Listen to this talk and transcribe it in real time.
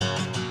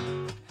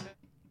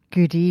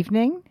Good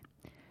evening.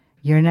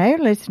 You're now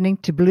listening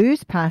to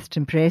Blues Past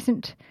and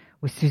Present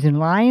with Susan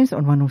Lyons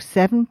on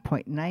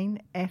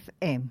 107.9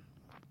 FM.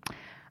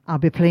 I'll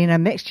be playing a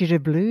mixture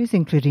of blues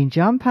including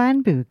jump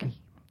and boogie.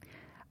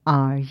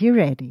 Are you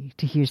ready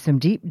to hear some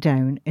deep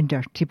down and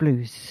dirty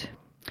blues?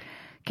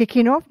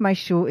 Kicking off my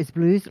show is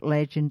blues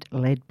legend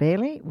Lead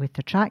Belly with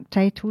the track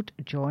titled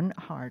John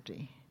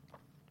Hardy.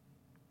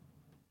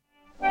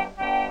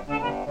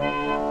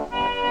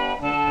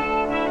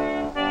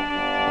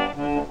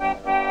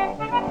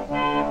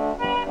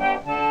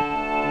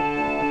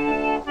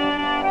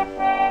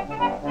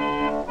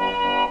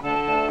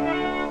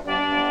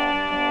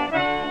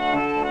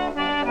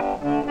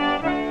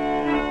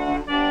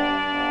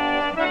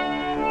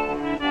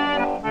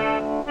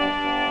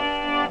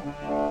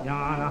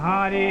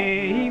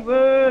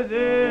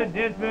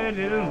 Desperate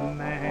little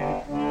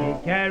man, he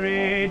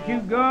carried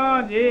 2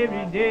 guns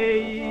every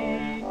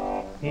day.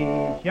 He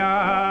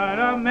shot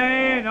a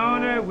man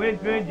on the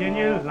West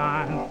Virginia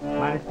line.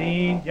 Might have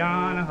seen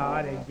John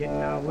Hardy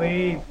getting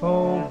away,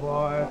 poor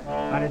boy.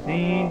 Might have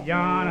seen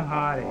John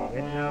Hardy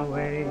getting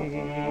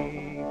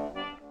away.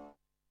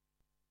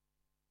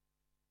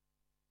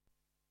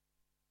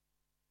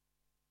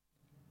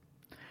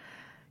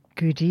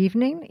 Good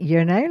evening.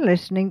 You're now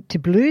listening to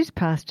Blues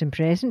Past and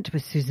Present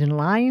with Susan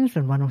Lyons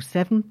on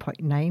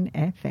 107.9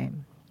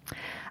 FM.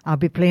 I'll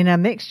be playing a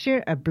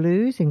mixture of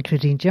blues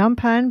including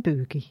jump and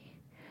boogie.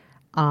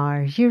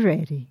 Are you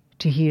ready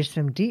to hear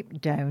some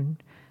deep down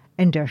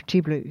and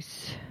dirty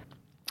blues?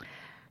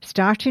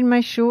 Starting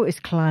my show is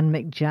Clan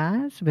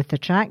McJazz with the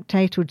track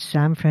titled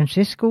San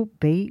Francisco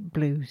Bay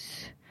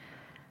Blues.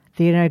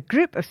 They're a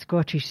group of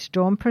Scottish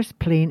stompers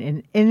playing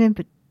in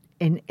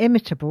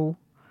inimitable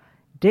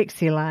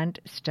Dixieland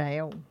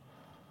style.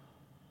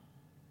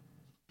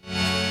 I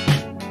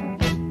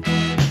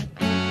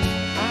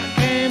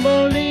can't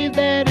believe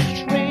that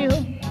it's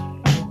real,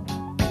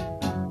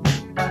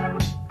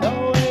 the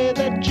way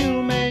that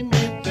you make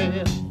me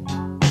feel.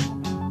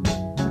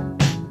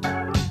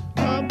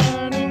 I'm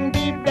burning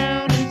deep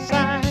down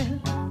inside,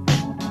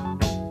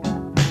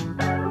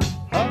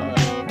 a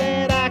love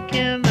that I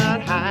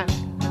cannot hide.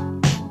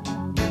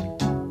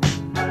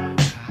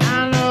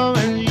 I know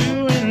it's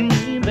you and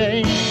me,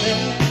 baby.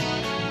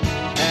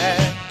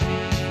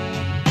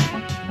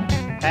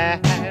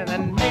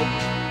 And make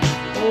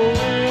the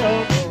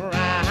world go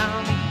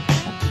round,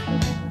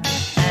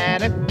 and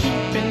I'm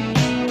keeping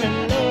you and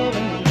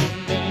loving you,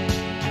 babe,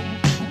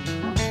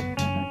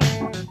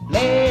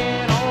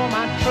 laying all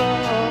my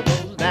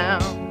troubles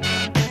down.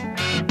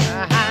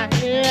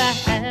 Here I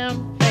am,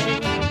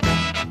 babe,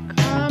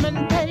 come and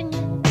take me.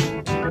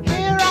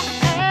 Here I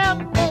am,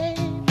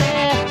 baby,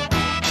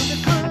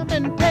 come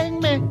and take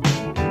me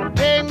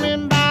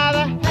by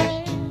the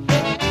hand.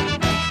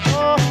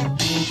 Oh,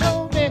 show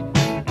me.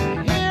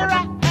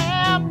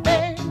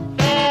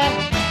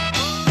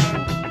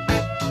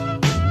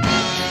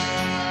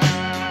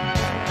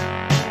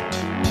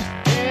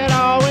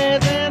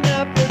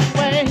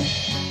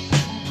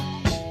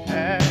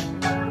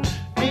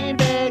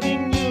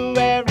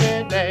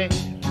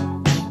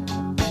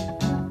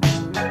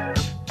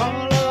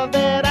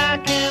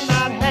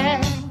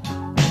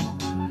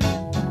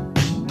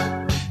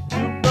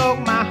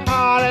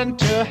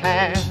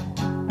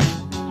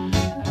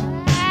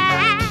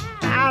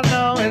 I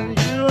know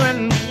it's you and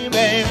me,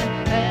 baby,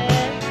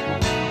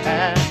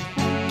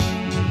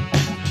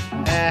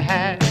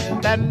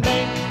 that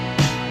make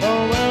the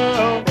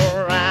world go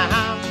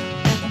round,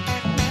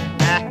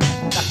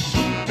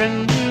 keeping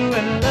you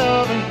and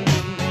loving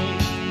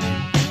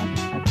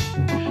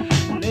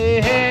you,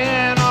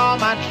 laying all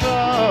my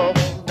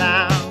troubles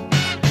down.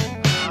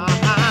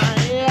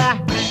 Yeah,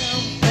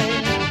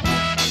 baby,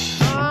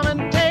 come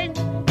and take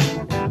me.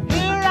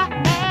 Here I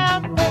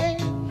am,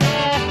 baby,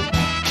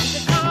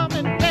 come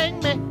and take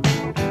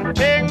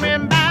me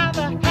by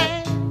the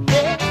hand.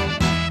 Yeah,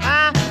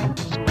 I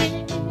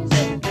squeeze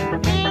it.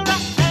 Here I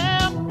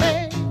am,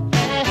 baby.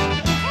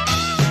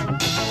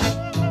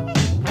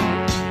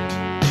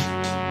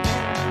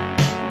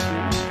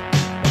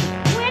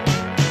 When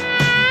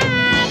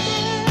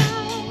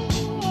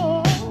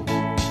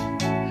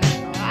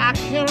I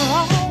can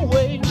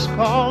always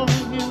call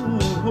you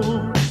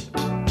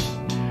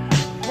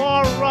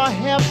for a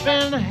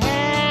helping hand.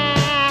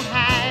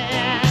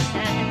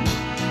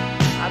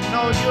 I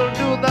know you'll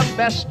do the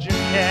best you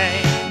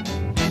can,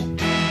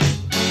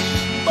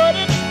 but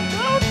it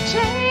don't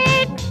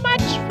take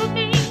much for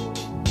me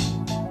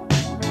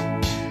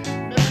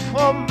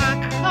before my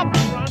cup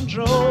runs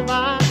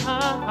over.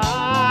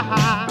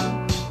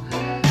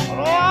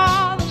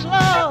 All this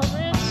love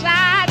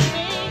inside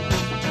me,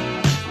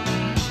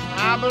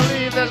 I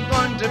believe there's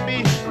going to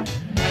be an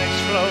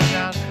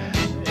explosion.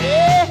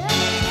 Yeah,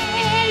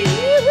 you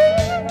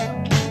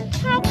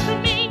talk to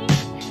me,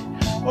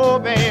 oh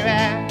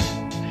baby,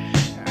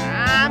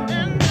 I'm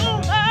in the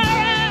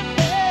world.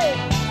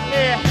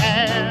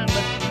 Yeah,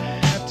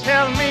 but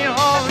tell me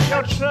all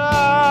your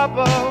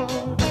troubles,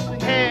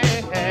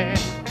 yeah,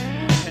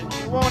 and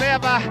you won't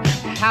ever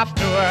have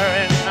to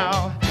worry,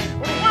 no.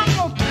 One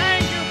more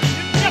thing, you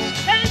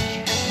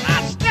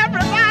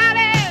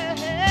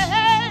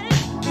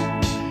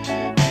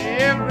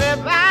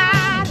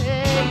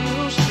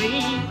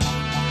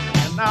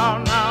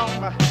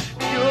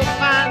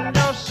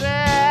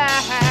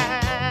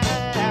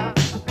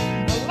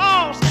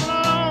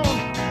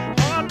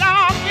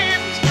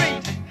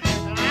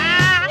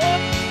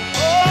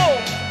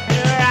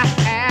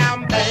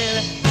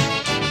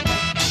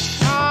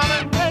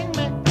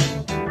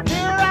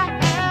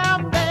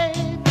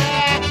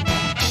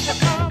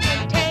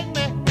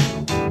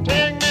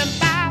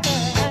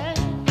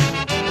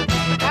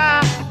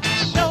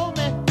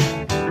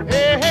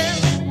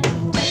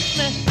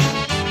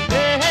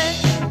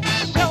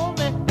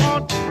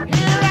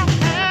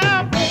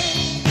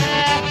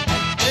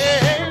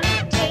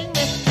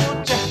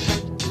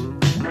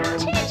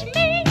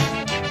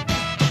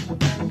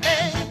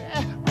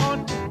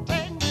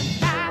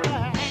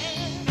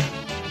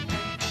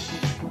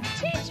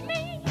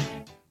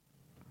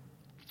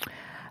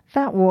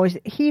was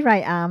Here I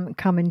Am,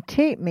 Come and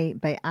Take Me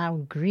by Al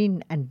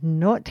Green and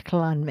not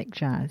Clan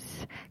McJazz.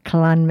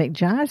 Clan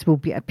McJazz will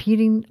be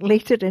appearing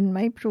later in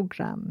my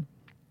programme.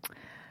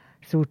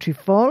 So to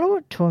follow,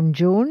 Tom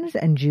Jones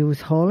and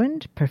Jules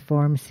Holland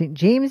perform St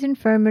James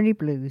Infirmary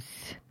Blues.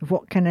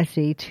 What can I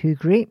say? Two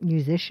great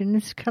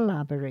musicians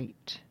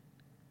collaborate.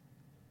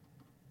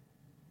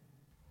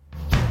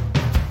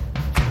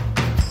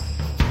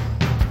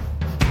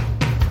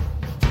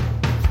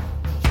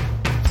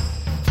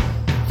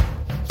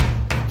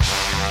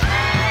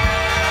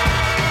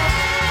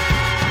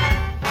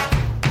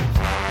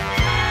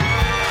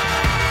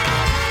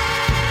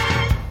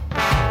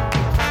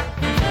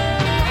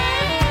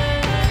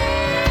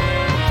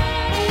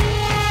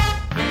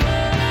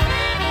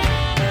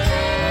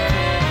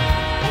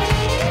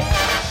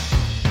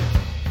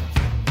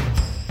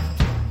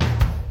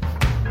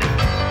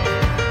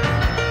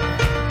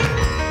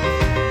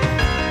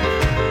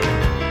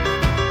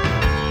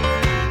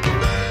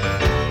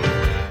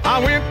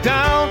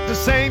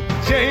 St.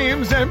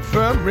 James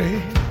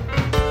Infirmary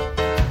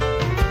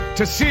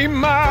to see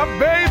my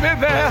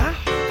baby there.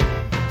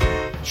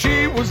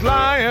 She was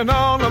lying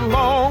on a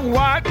long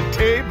white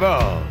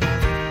table,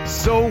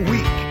 so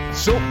weak,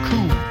 so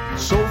cool,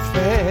 so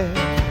fair.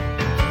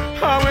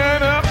 I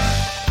went up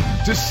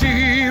to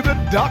see the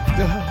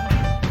doctor.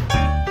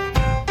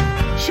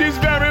 She's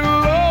very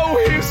low,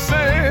 he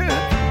said.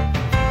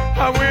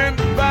 I went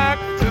back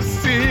to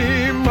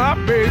see my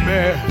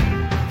baby.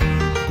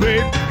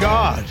 Great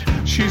God,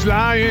 she's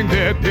lying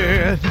there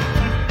dead.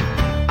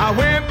 I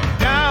went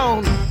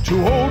down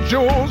to old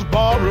Joe's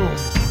barroom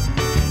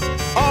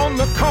on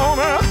the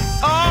corner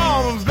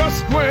of the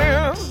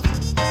square.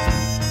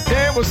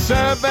 They were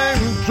serving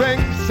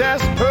drinks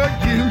as per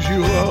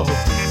usual,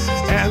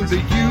 and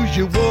the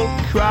usual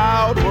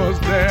crowd was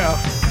there.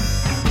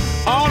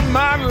 On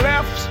my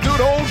left stood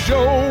old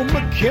Joe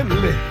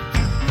McKinley.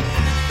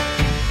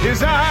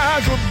 His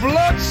eyes were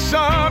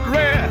bloodshot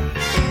red.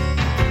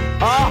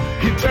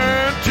 He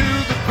turned to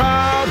the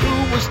crowd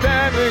who was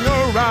standing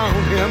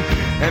around him,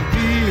 and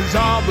these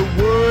are the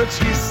words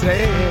he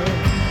said.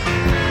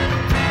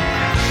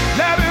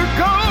 Let her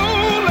go,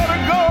 let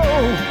her go.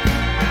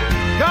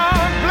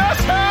 God bless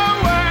her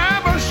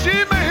wherever she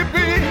may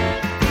be.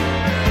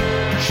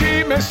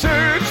 She may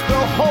search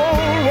the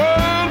whole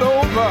world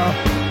over,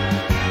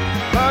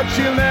 but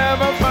she'll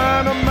never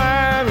find a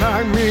man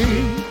like me.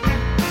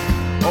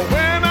 Oh,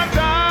 when I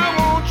die,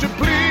 won't you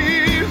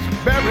please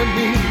bury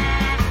me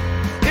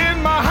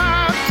in my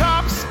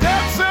high-top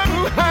Stetson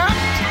hat?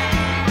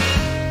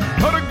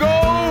 Put a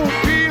gold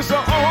piece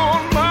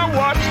on my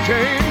watch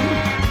chain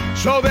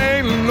so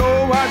they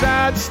know I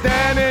died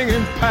standing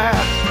in Pat.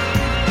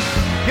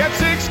 Get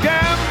 6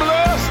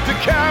 gamblers to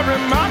carry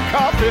my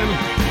coffin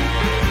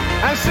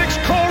and 6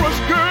 chorus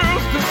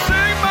girls to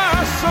sing my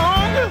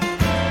song.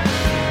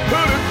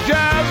 Put a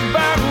jazz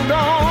band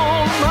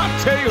on my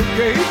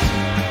tailgate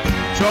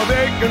so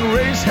they can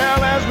race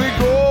hell as we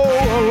go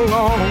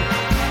along.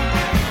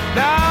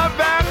 Now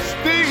that's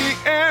the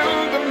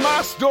end of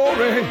my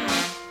story.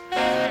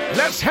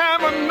 Let's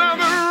have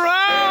another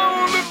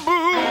round of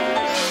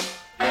booze.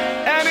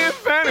 And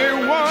if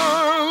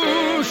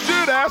anyone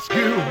should ask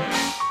you,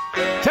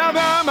 tell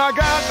them I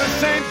got the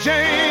St.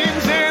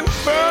 James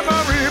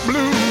Infirmary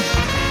Blues.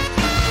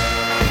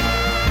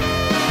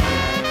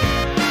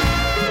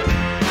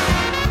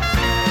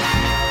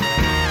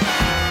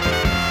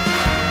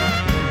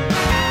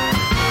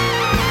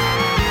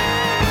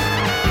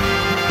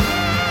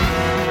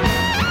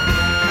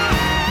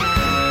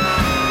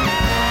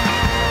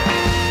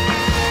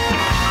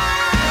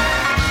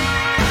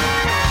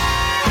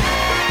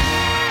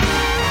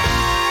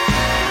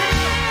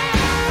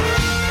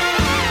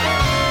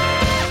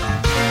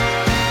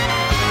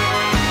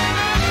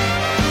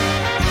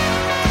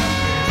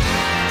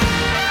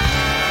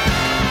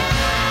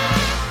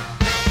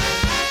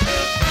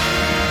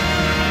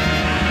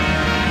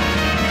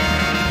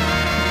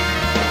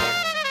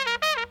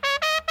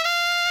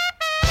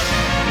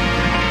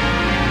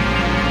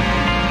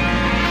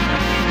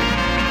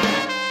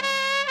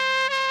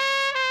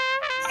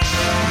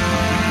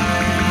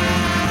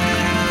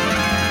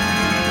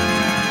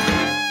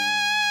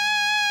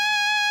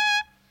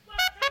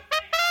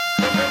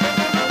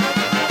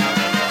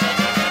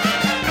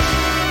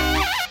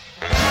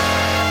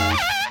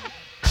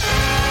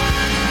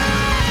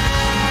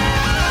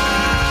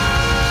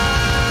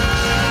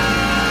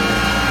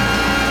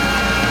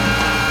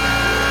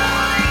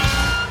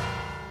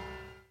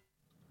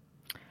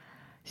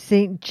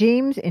 St.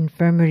 James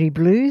Infirmary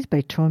Blues by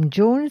Tom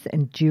Jones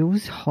and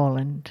Jules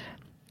Holland.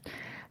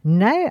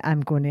 Now I'm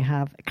going to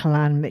have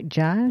Clan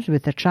McJazz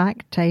with a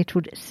track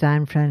titled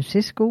San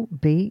Francisco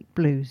Bay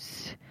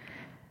Blues.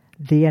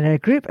 They are a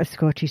group of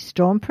Scottish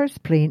stompers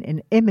playing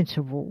in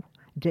imitable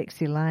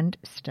Dixieland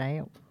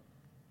style.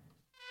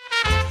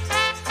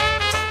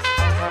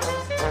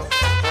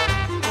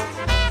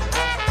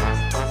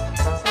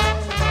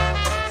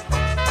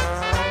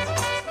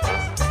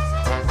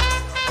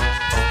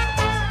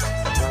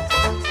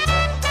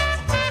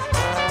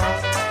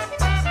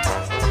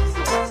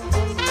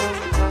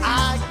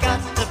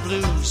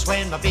 blues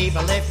when my baby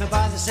left me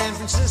by the San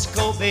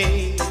Francisco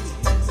Bay.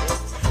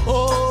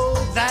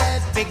 Oh,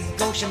 that big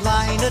ocean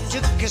liner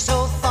took her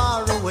so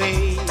far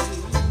away.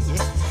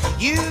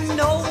 You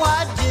know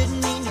I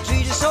didn't mean to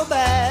treat her so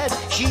bad.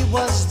 She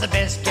was the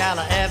best gal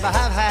I ever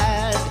have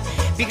had.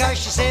 Because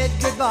she said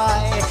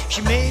goodbye,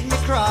 she made me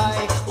cry.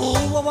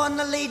 Ooh, I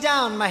wanna lay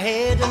down my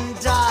head and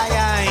die.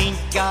 I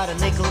ain't got a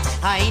nickel,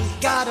 I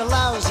ain't got a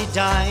lousy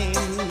dime.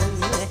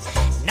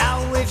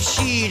 Now if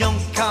she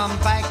don't come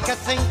back, I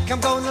think I'm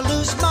gonna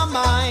lose my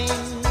mind.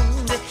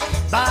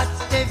 But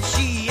if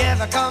she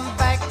ever come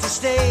back to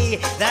stay,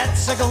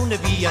 that's gonna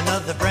be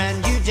another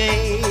brand new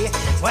day.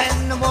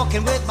 When I'm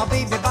walking with my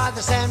baby by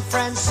the San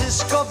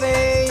Francisco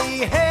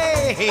Bay.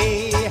 Hey,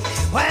 hey.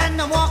 When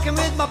I'm walking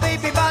with my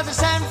baby by the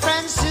San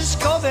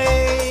Francisco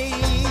Bay.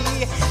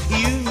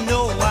 You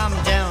know I'm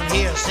down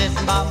here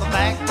sitting by my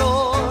back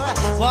door,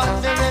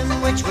 wondering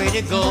which way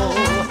to go.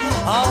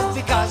 All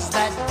because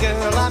that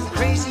girl I'm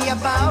crazy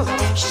about,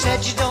 she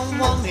said she don't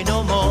want me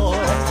no more.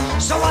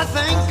 So I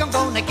think I'm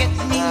gonna get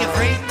me a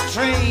freight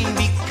train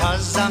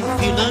because I'm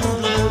feeling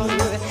blue.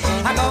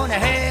 I'm gonna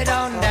head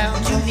on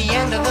down to the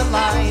end of the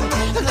line,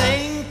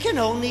 thinking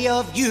only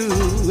of you.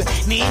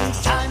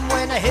 Meantime,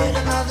 when I hit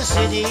another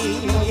city,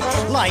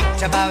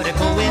 like about to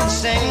go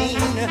insane.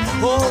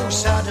 Oh,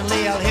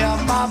 suddenly I'll hear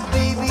my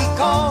baby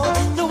call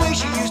the way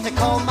she used to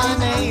call my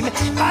name.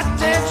 But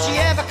if she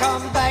ever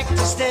come back to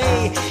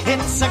stay,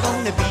 it's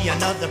gonna be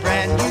another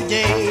brand new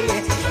day.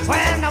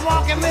 When I'm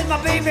walking with my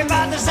baby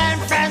by the San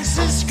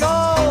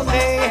Francisco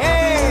Bay.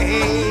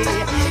 Hey,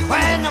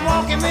 when I'm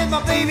walking with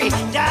my baby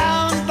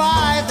down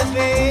by the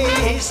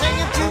bay,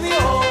 singing to me,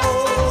 oh.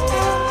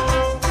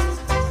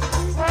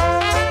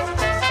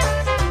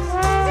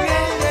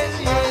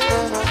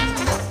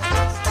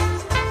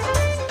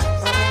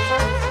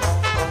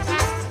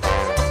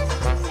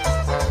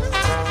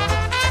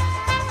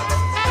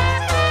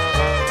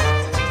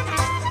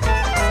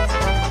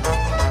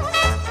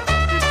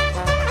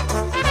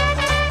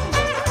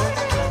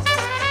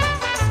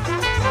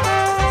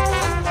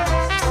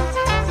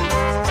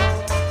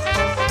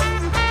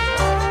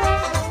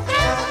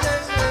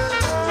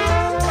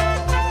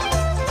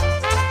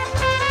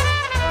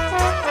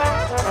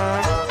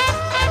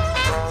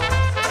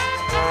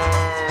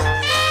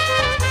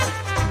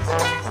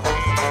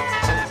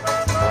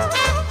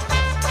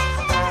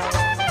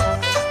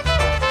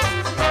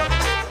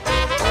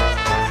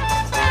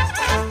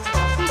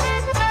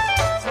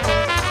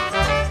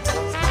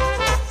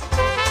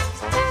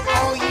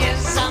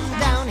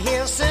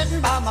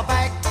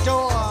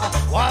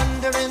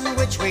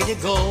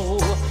 Go.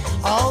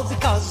 All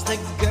because the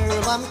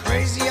girl I'm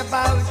crazy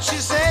about, she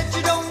said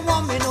you don't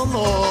want me no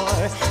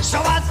more. So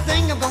I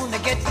think I'm gonna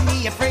get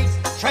me a freight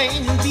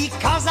train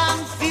because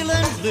I'm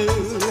feeling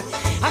blue.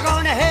 I'm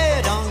gonna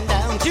head on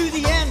down to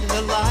the end of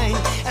the line,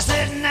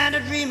 sitting and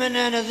dreaming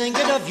and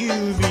thinking of you.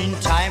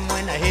 Meantime,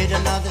 when I hit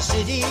another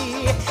city,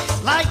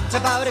 like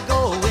about to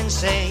go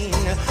insane.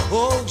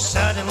 Oh,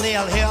 suddenly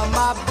I'll hear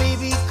my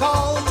baby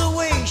call the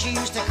way she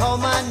used to call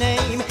my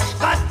name.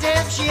 But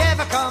if she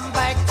ever come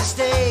back to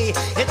stay,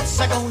 it's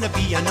gonna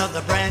be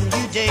another brand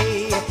new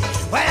day.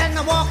 When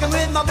I'm walking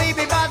with my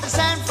baby by the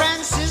San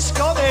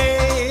Francisco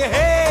Bay.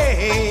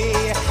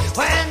 Hey,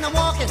 when I'm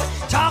walking,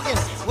 talking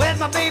with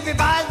my baby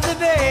by the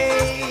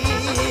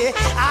bay.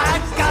 I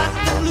got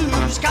the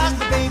blues 'cause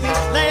the baby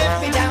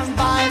left me down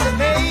by the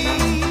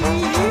bay.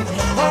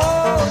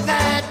 Oh,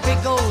 that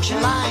big ocean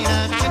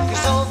liner took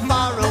her so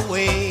far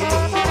away.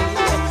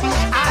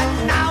 And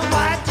now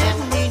I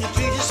didn't mean to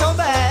treat her so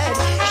bad.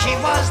 She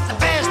was the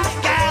best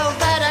gal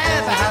that I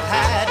ever have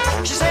had.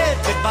 She said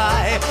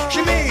goodbye, she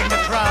made me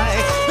cry.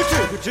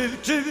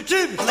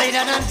 Laid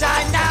down and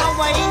died. Now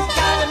I ain't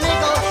got a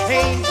nickel,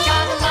 ain't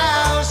got a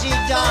lousy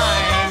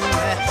dime.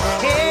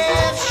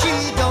 If she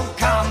don't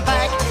come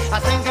back, I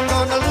think I'm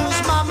gonna lose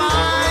my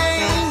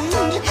mind.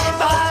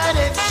 But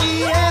if she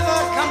ever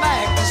come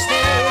back to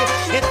stay,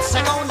 it's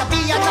gonna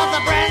be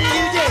another brand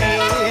new day.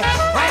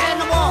 When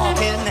I'm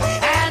walking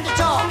and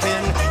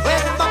talking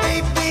with my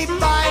baby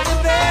by the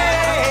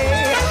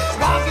bay.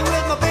 Walking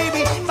with my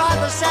baby by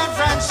the San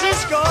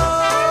Francisco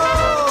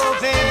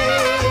Bay.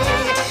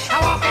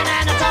 I'm walking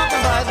and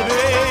talking by the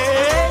bay.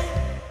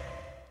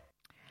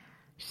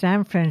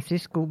 San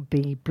Francisco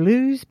Bay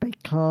Blues by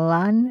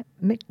Clan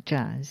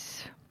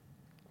McJazz.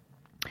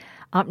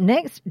 Up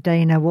next,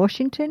 Dinah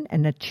Washington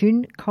in a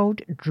tune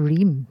called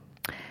Dream.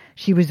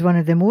 She was one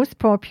of the most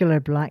popular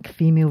black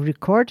female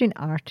recording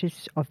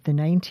artists of the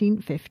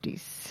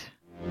 1950s.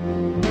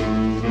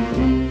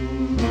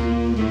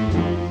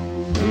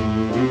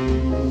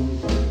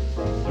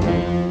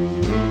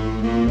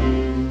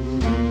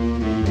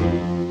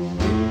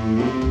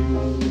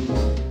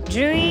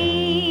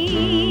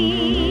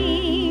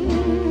 Dream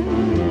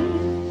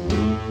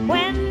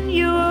when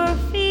you're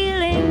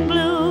feeling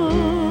blue.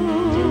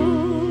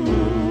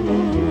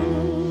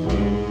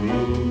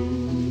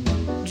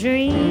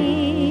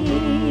 Dream,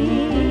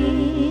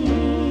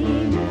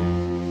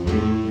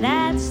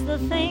 that's the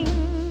thing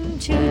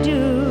to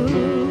do.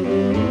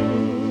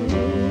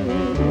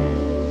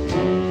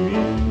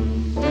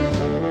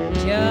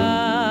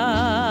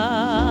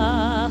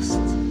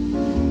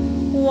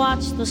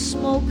 the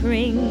smoke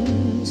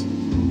rings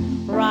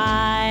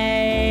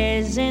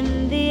rise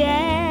in the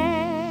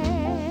air,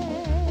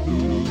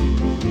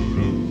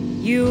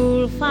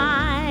 you'll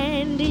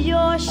find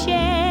your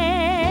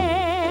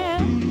share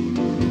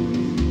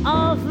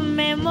of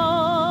memories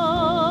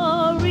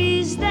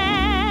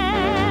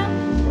there.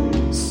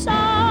 So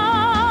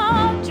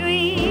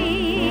dream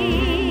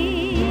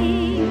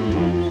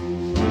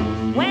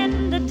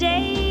when the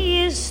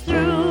day is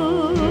through.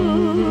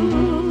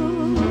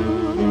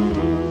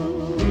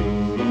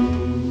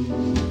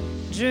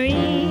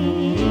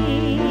 Dream,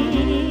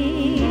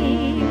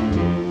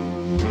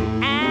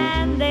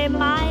 and they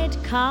might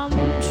come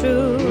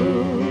true.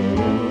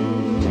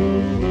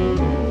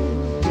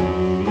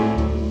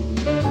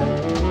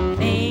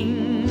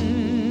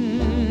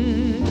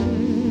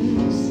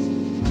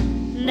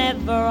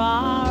 Never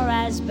are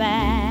as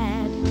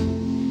bad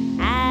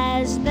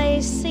as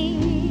they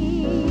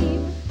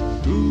seem.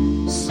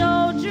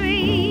 So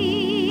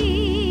dream,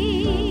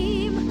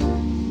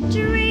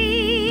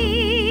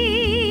 dream,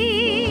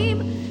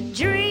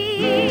 dream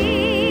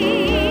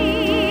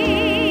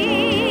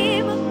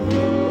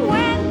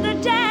when the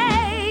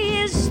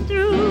day is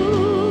through.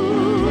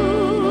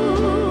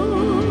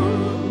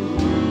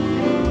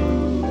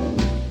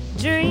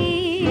 Dream.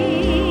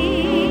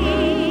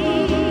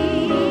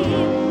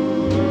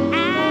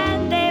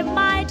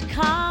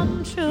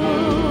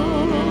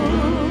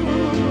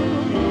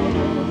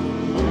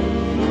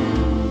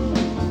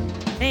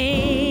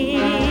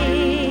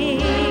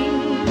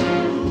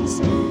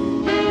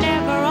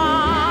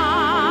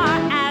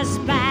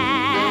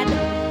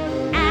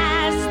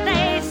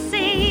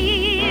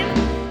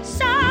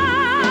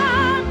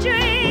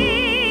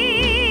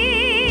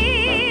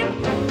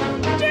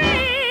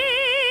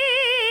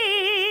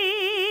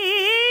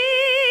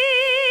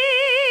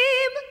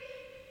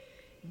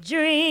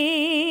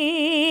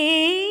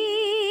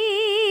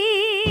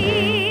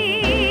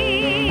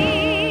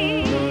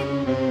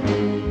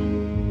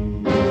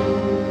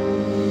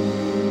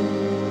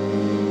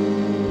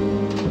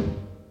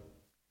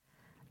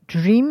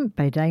 Dream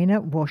by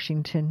Dinah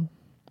Washington.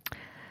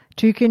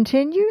 To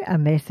continue, A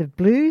Mess of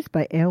Blues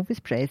by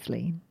Elvis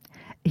Presley.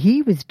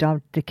 He was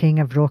dubbed the King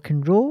of Rock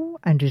and Roll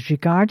and is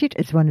regarded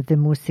as one of the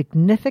most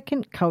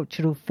significant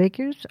cultural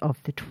figures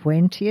of the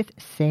 20th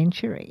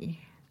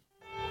century.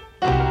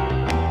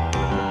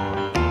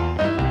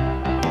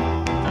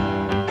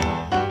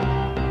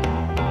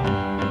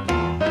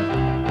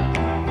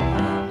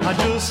 I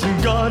just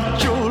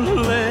got your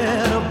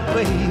letter,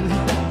 baby.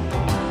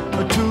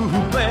 Too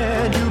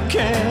bad you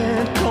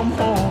can't come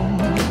home.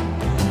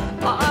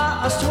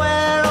 I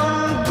swear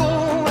I'm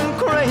going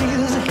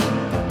crazy,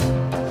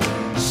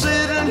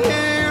 sitting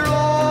here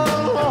all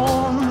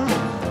alone.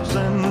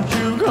 Since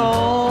you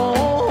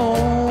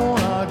gone,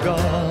 I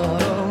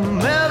got a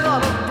mess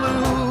of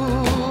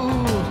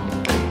blues.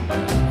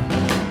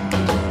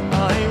 I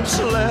ain't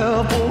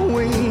slept a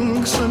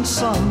wink since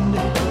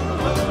Sunday.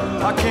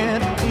 I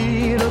can't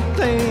eat a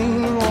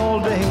thing all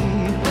day.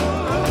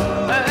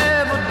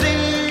 Every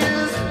day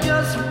is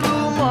just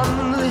Blue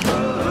Monday.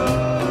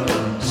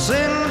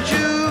 Since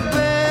you've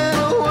been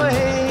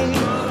away,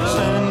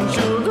 since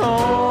you're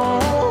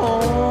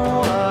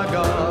gone, I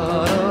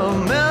got a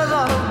mess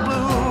out of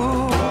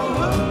blue.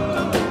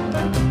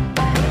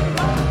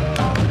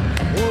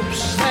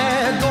 Whoops,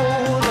 there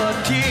goes a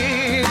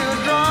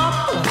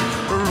teardrop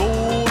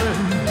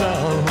rolling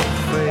down my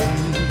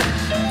face.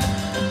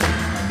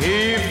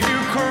 If you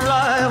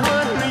cry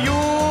when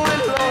you're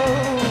in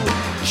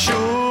love,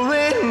 sure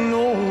ain't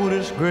no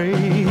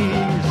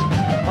disgrace.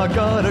 I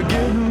gotta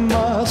get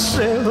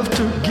myself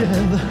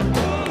together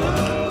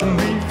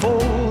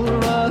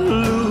before I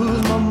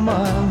lose my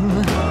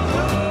mind.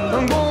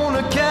 I'm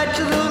gonna catch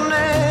the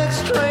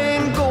next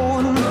train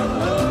going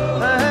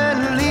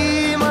and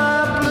leave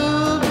my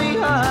blues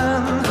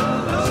behind.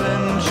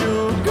 Since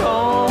you're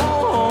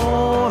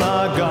gone, I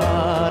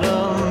got a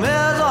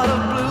mess out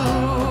of blues.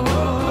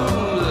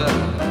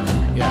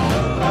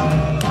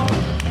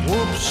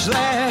 Whoops,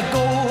 there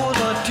goes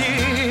a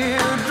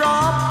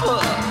teardrop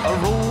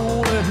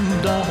rolling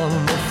down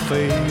my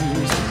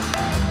face.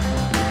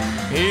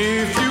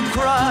 If you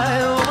cry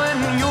when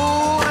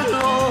you're in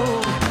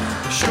love,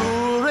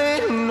 sure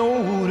ain't no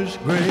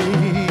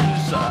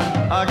disgrace.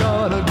 I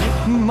gotta get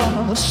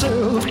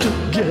myself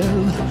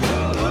together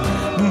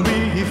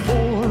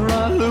before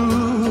I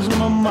lose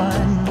my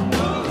mind.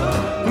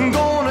 I'm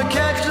gonna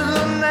catch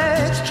the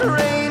next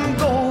train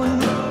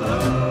going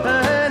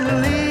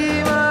and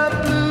leave my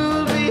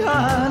blues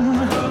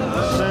behind.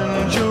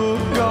 Since you're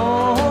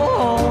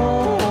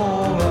gone,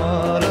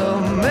 got a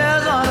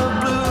mess out of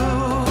blues.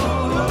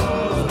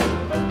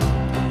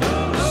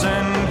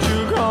 Since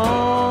you're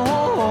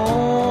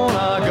gone, I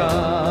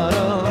got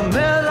a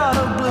mess out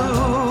of blues.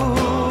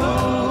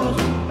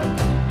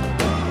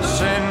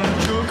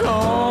 Since you're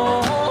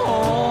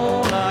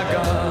gone, I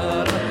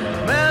got a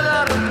mess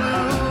out of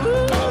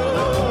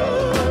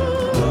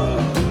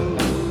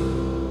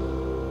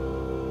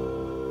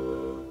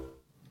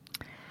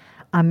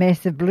A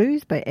Mess of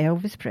Blues by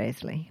Elvis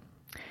Presley.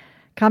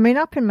 Coming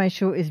up in my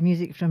show is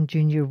music from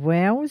Junior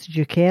Wells,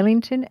 Duke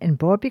Ellington and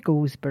Bobby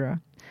Goldsboro,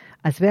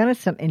 as well as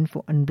some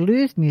info on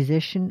blues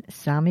musician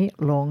Sammy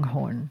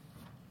Longhorn.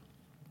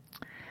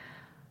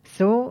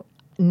 So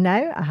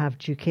now I have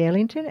Duke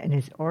Ellington and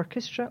his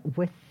orchestra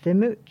with the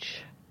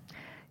Mooch.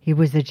 He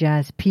was a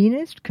jazz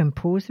pianist,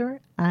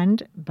 composer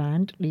and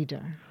band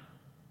leader.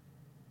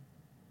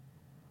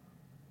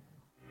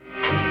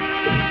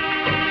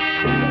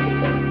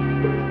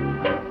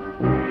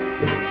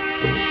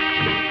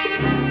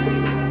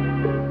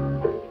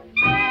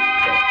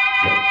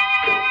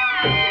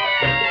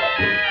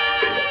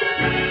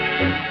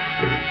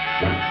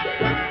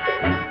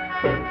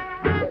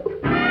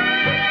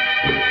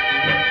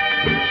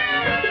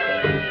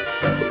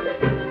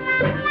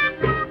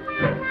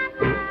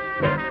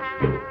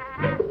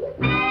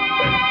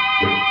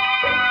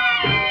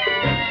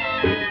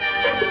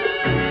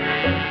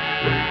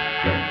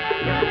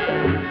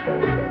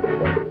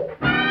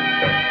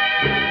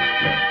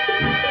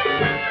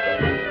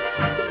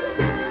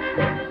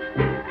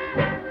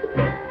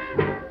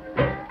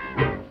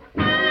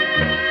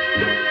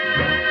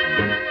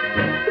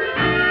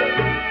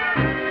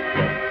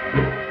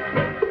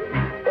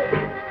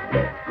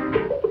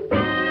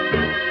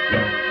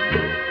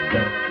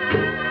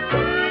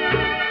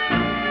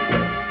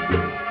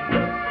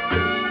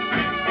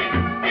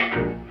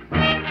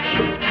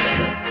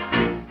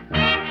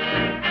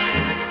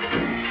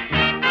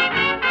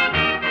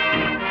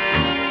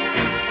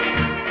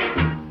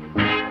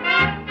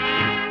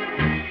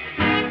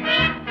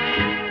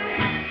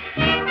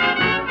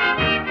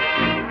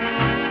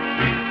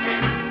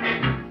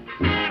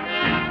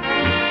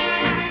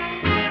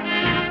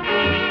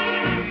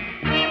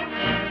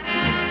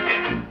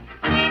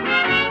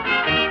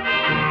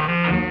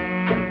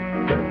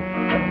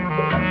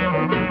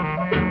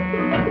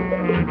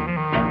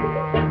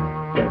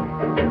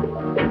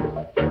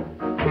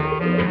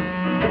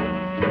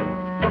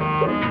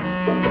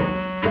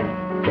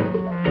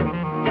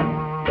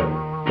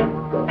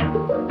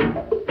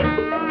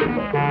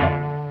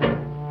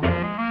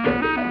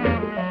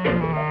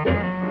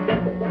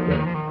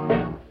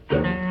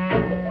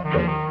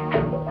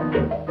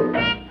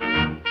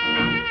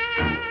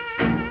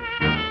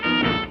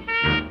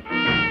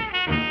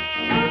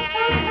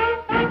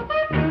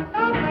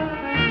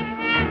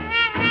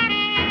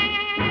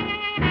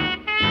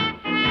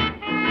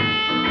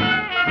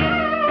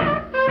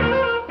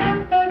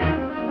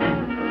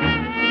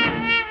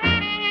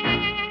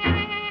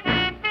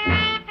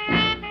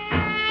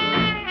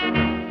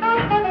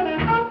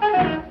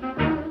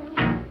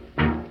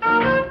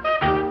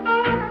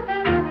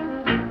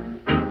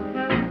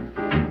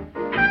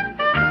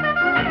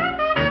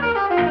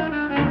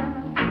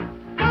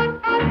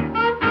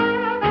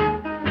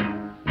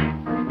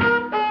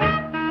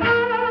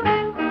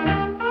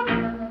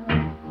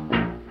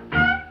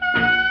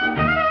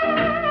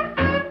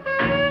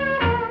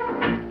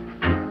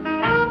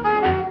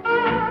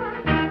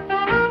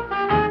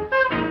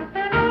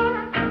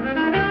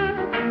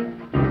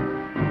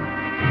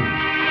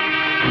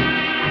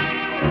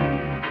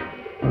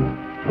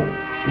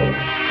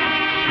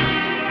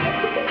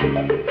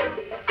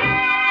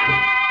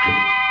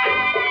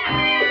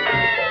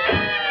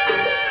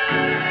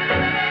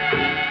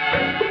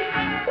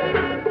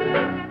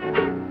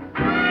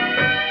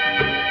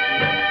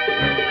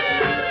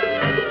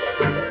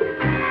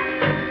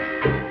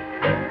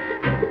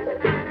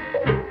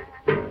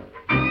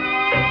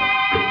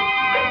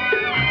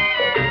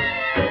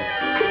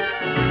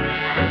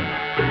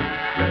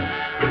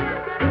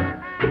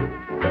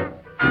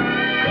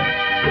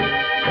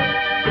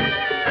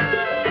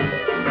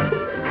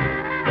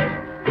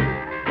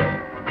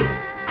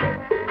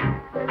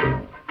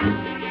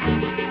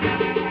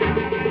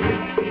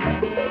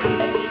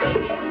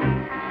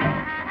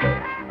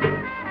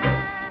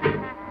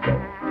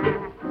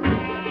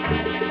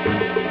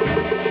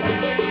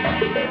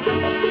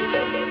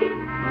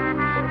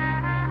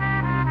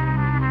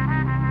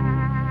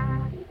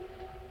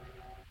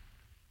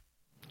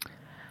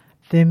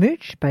 The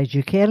Mooch by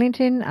Duke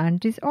Ellington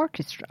and his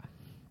orchestra.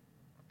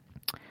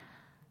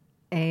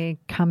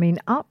 Coming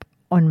up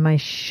on my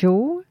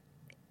show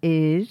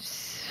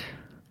is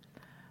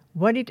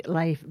Worried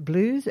Life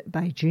Blues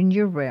by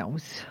Junior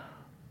Wells.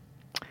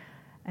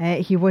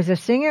 He was a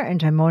singer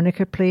and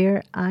harmonica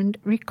player and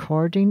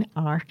recording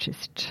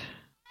artist.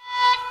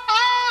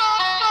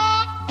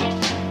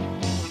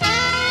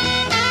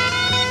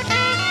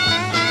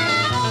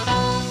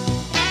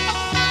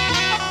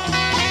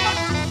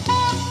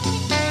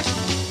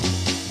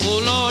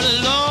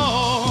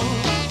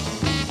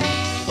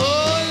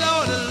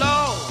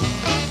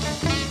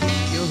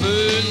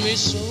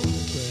 So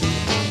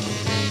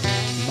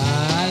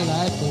my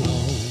life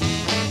alone,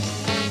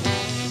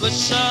 but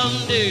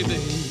someday, baby,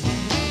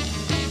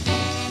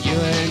 you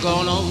ain't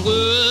gonna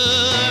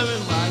worry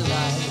my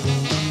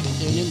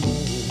life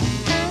anymore.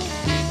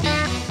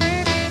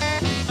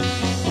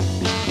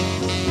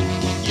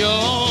 You're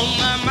on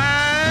my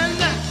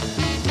mind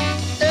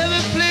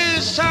every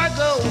place I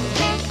go.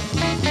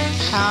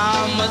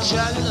 How much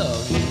I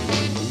love you,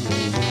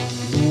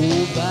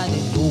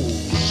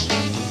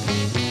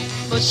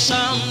 But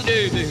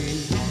someday,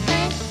 baby,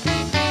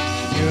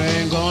 you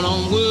ain't gonna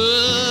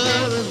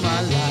worry my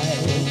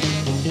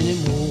life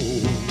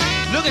anymore.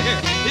 Look at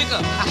here, here it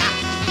comes.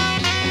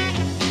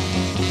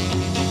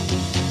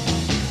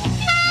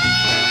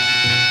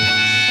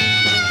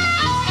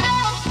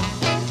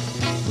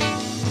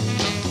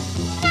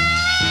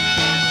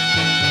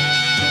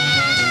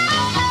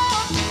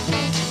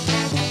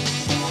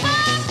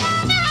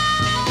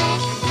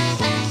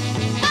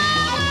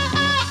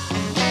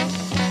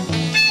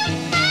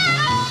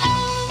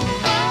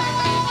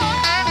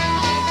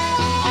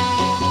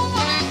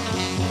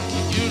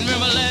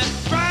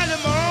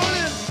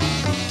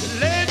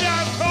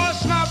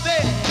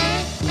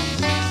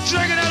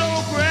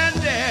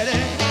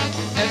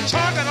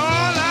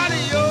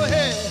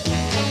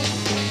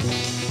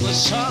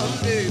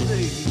 Someday,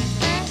 baby, you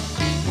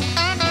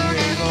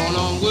ain't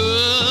gonna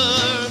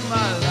worry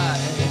my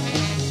life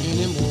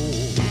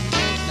anymore.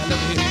 Now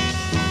look here.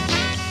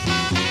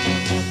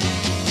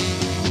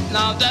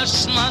 Now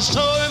that's my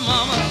story,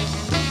 mama.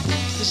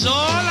 It's all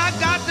I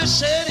got to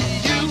say to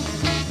you.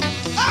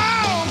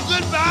 Oh,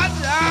 goodbye,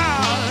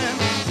 darling.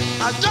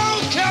 I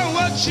don't care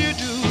what you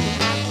do,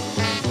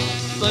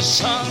 but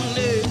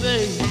someday,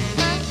 baby.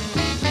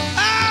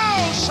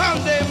 Oh,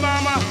 someday,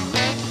 mama.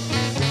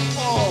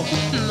 Oh,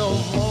 no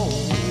more.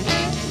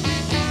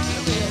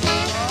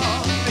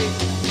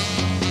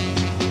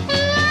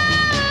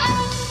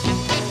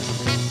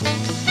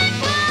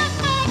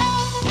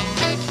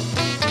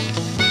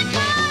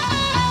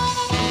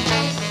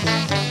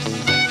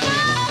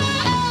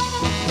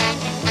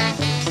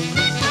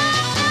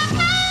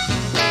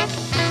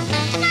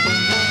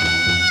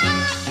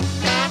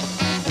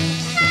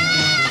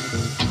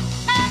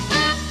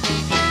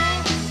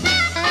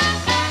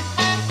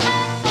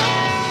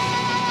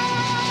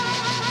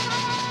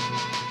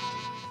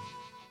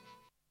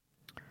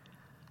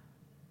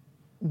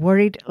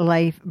 Worried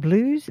Life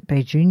Blues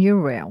by Junior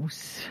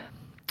Wells.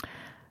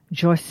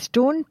 Joss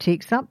Stone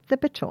takes up the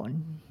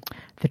baton.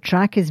 The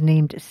track is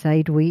named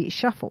Sideway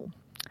Shuffle.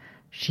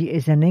 She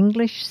is an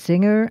English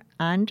singer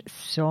and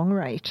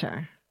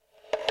songwriter.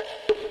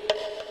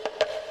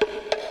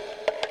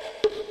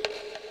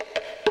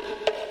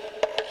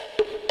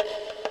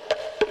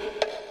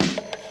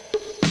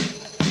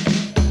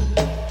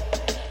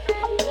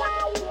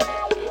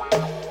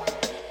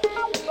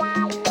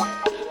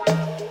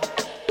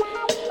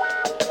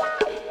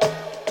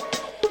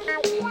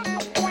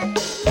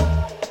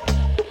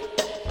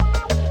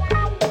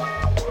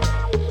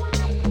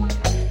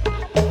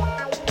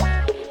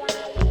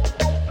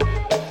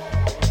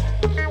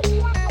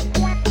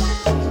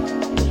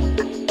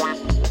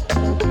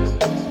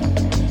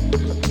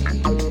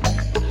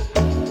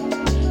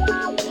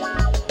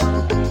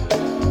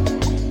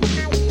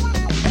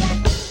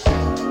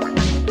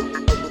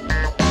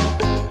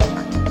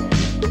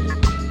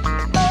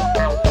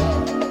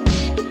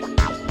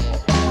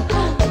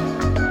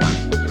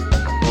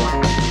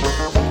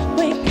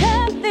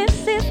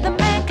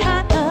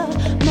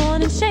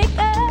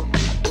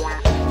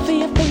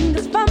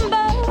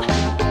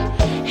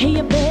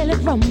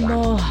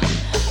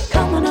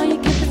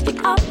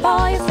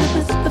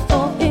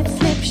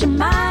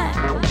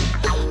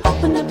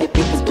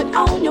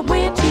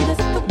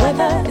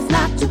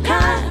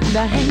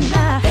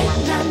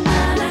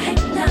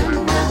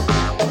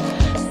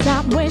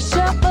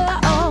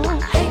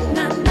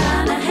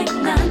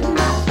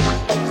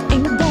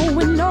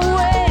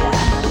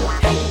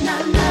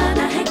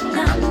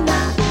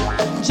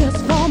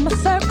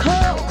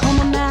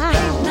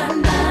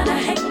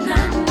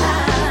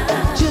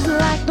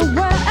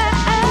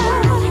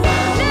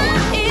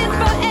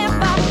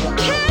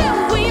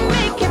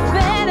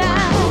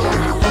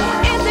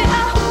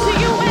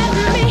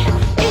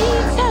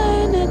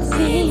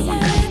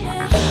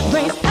 Break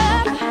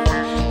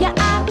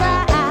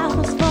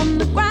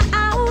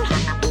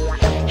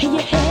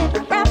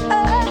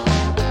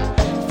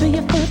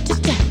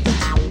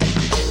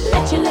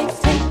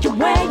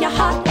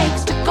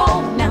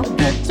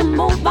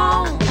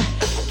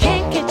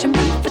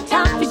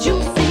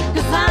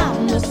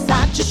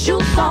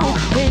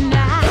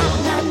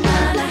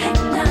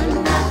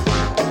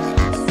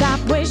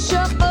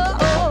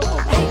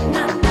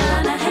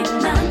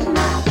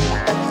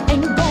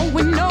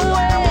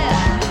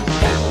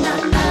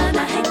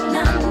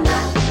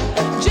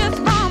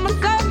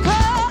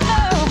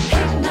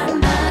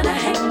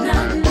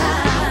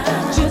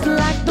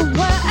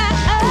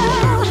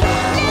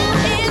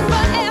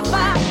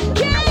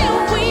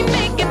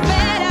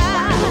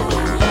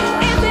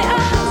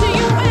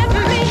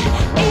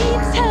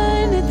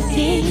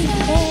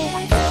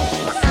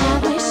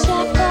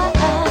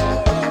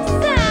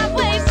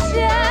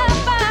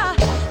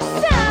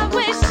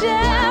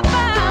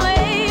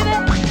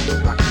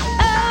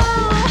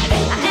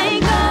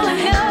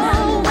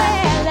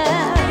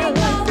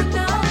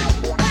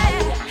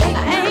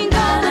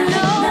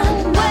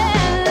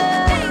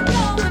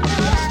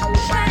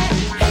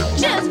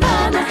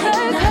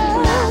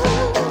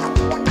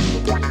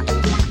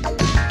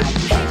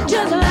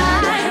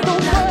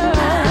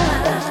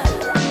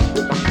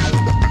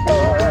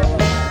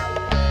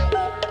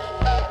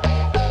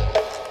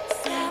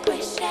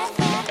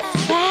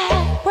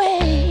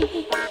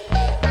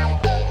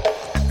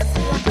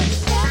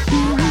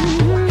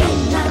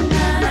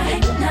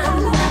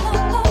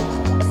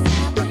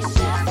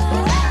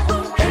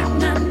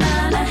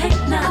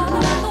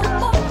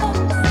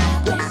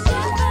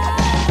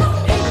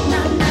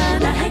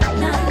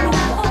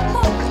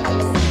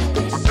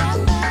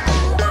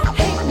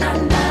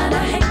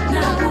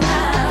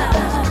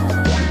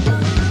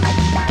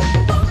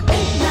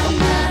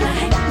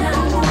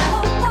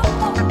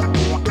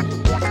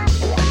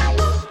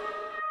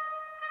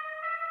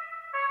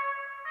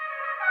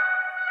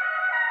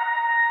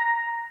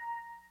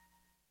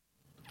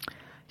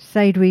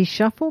Sideways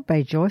Shuffle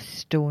by Joss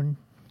Stone.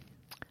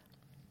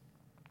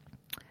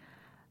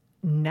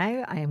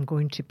 Now I am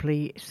going to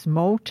play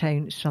Small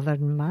Town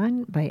Southern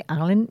Man by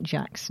Alan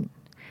Jackson.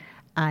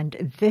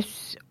 And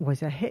this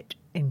was a hit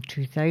in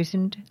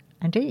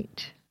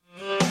 2008.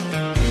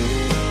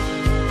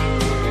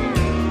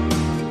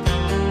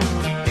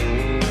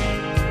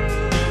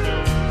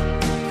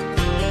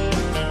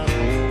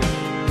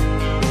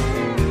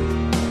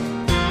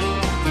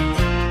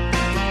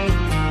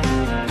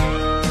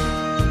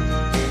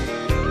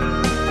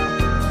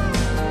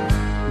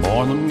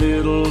 Born the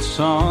middle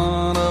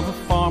son of a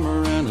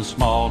farmer in a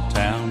small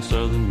town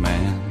southern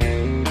man.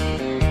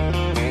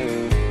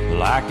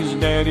 Like his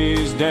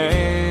daddy's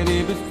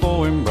daddy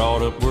before him,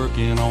 brought up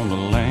working on the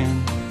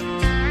land.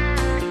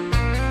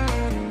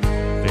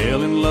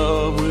 Fell in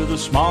love with a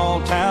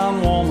small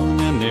town woman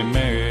and they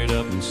married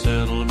up and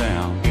settled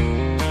down.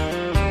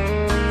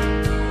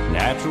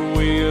 Natural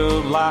way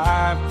of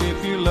life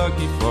if you're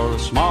lucky for a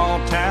small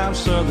town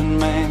southern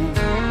man.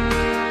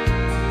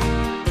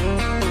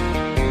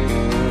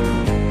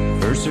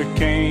 First there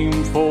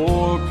came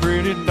 4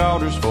 pretty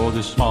daughters for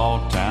this small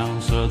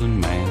town southern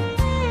man.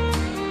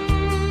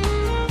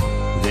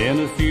 Then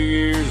a few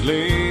years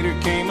later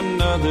came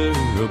another,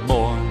 a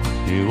boy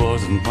he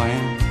wasn't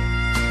planned.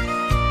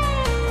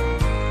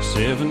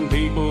 7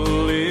 people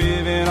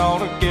living all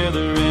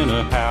together in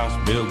a house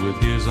built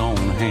with his own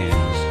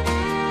hands.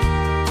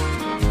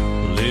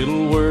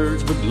 Little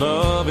words but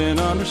love and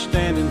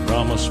understanding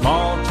from a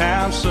small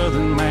town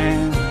southern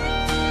man.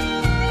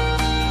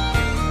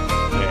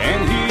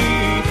 And he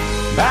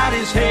bowed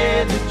his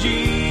head to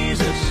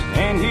Jesus,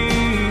 and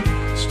he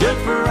stood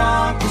for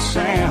Uncle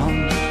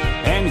Sam,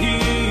 and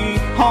he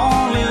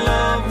only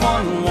loved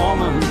one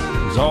woman,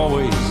 was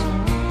always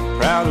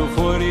proud of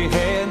what he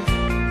had.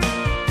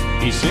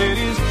 He said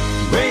his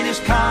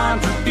greatest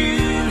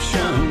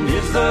contribution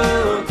is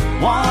the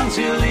ones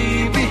he'll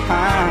leave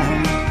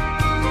behind,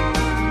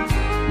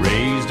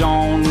 raised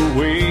on the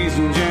ways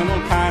and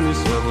gentle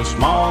kindness of a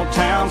small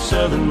town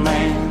southern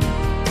man.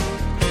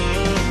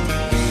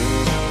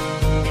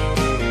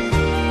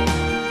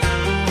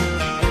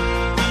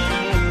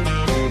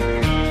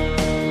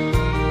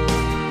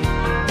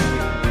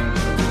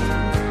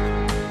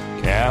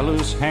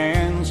 Callous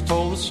hands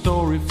told the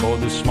story for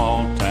this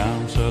small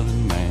town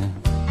southern man.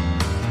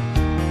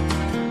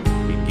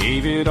 He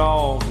gave it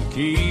all to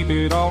keep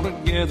it all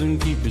together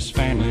and keep his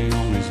family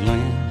on his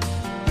land.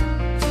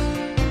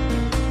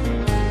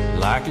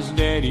 Like his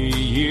daddy,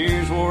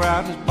 years wore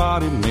out his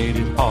body, made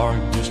it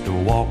hard just to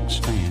walk,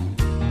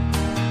 stand.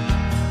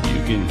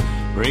 You can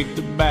break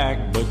the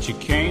back, but you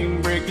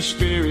can't break the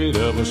spirit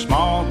of a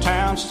small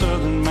town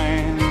southern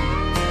man.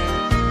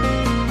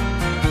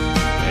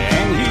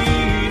 And he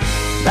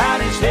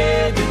bowed his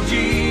head to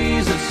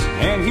Jesus,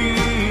 and he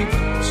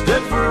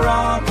stood for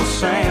Uncle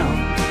Sam,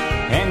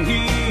 and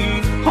he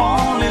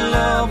only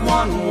loved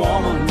one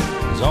woman,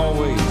 was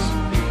always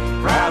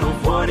proud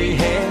of what he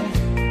had.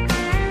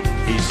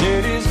 He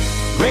said his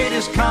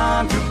greatest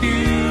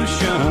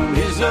contribution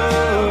is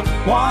the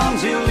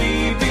ones he'll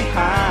leave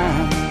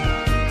behind,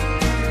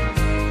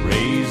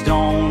 raised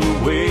on the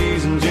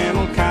ways and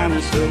gentle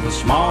kindness of a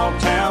small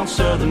town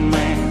southern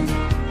man.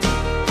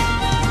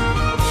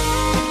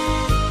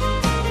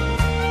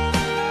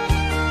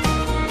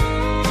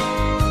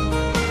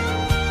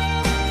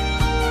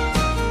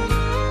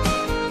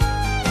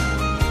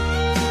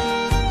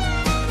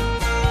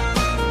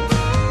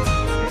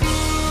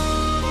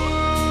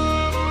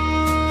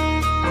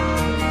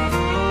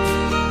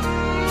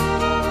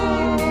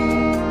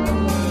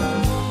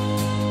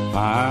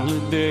 Finally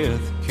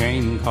death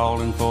came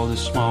calling for this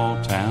small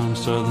town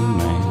southern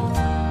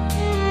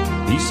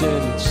man. He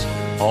said it's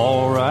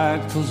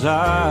alright 'cause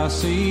I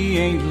see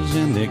angels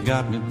and they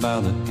got me by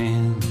the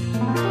hand.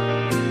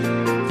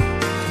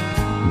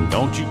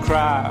 Don't you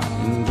cry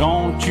and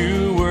don't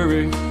you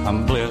worry,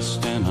 I'm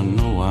blessed and I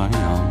know I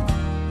am.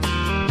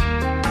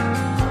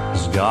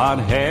 'Cause God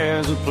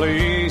has a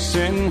place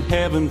in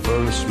heaven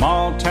for a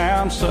small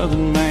town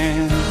southern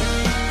man.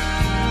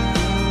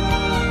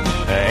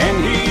 And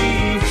he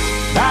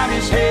bowed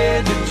his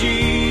head to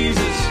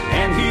Jesus,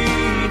 and he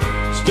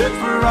stood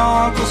for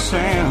Uncle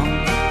Sam,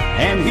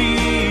 and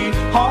he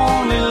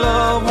only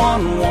loved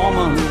one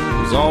woman,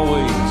 was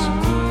always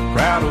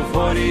proud of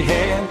what he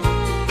had.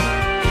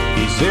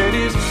 He said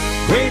his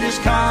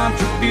greatest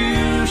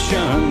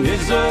contribution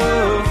is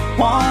the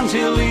ones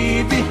he'll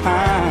leave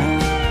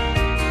behind,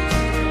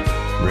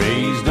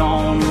 raised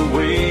on the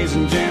ways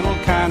and gentle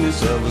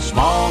kindness of a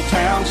small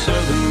town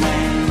southern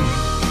man.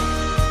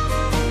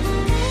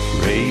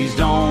 Raised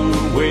on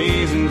the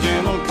ways and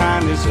gentle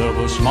kindness of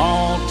a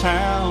small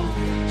town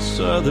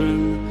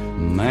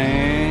southern man.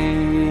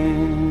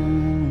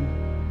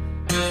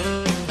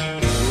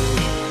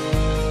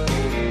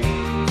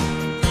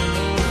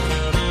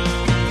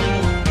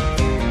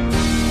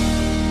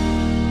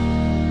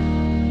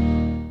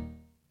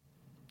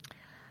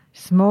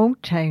 Small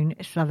Town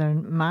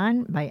Southern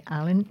Man by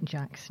Alan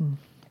Jackson.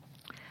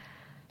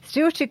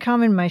 Still to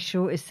come in my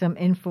show is some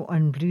info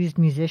on blues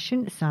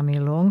musician Sammy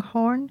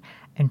Longhorn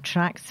and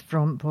tracks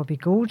from Bobby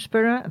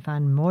Goldsboro,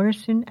 Van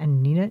Morrison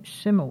and Nina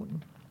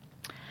Simone.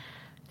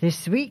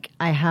 This week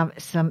I have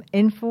some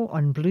info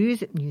on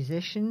blues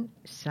musician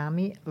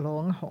Sammy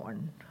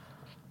Longhorn.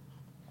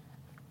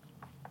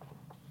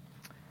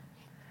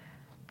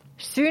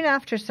 Soon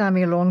after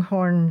Sammy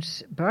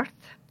Longhorn's birth,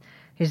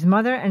 his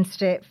mother and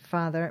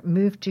stepfather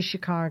moved to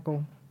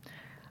Chicago,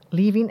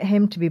 leaving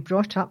him to be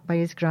brought up by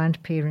his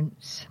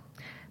grandparents.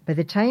 By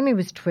the time he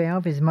was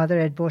 12, his mother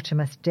had bought him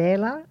a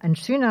Stella and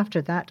soon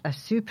after that a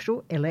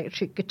Supro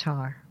electric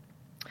guitar.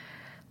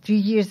 3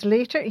 years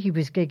later, he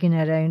was gigging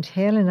around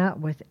Helena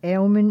with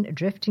Elman,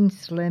 Drifting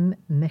Slim,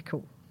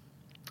 Mickle.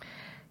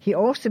 He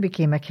also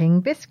became a King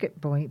Biscuit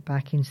boy,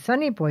 backing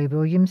Sonny Boy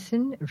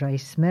Williamson,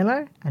 Rice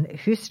Miller and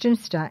Houston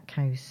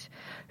Stackhouse,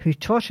 who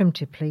taught him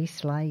to play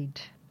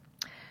slide.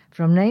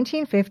 From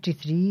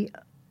 1953,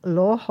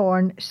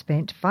 Longhorn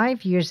spent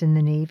 5 years in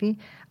the Navy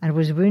and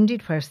was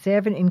wounded while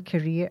serving in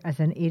Korea as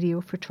an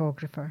aerial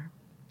photographer.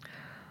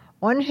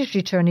 On his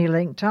return, he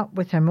linked up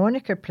with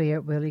harmonica player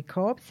Willie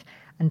Cobbs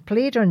and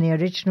played on the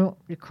original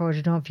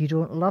recording of You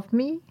Don't Love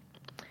Me.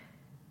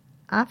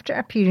 After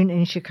appearing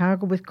in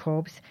Chicago with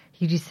Cobbs,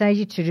 he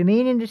decided to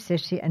remain in the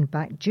city and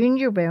back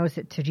Junior Wells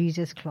at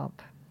Teresa's Club.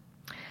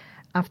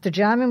 After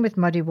jamming with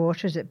Muddy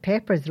Waters at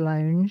Pepper's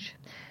Lounge,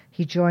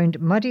 he joined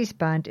Muddy's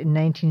band in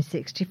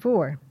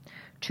 1964,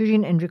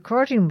 touring and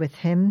recording with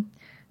him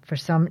for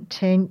some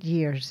 10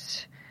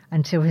 years,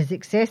 until his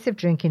excessive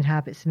drinking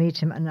habits made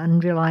him an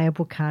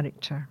unreliable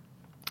character.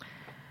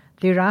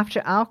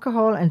 Thereafter,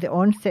 alcohol and the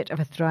onset of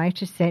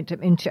arthritis sent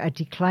him into a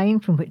decline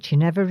from which he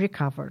never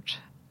recovered.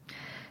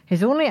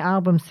 His only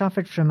album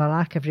suffered from a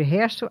lack of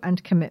rehearsal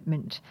and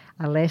commitment,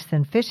 a less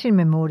than fitting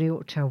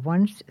memorial to a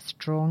once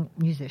strong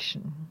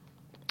musician.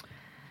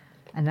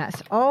 And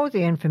that's all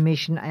the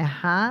information I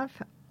have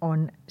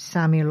on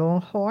Sammy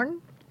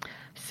Longhorn.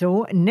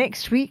 So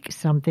next week,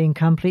 something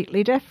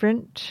completely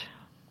different.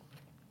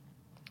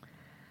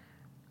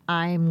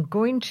 I'm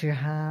going to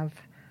have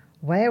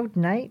Wild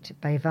Night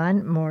by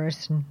Van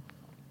Morrison.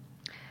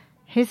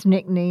 His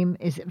nickname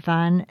is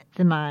Van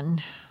the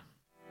Man.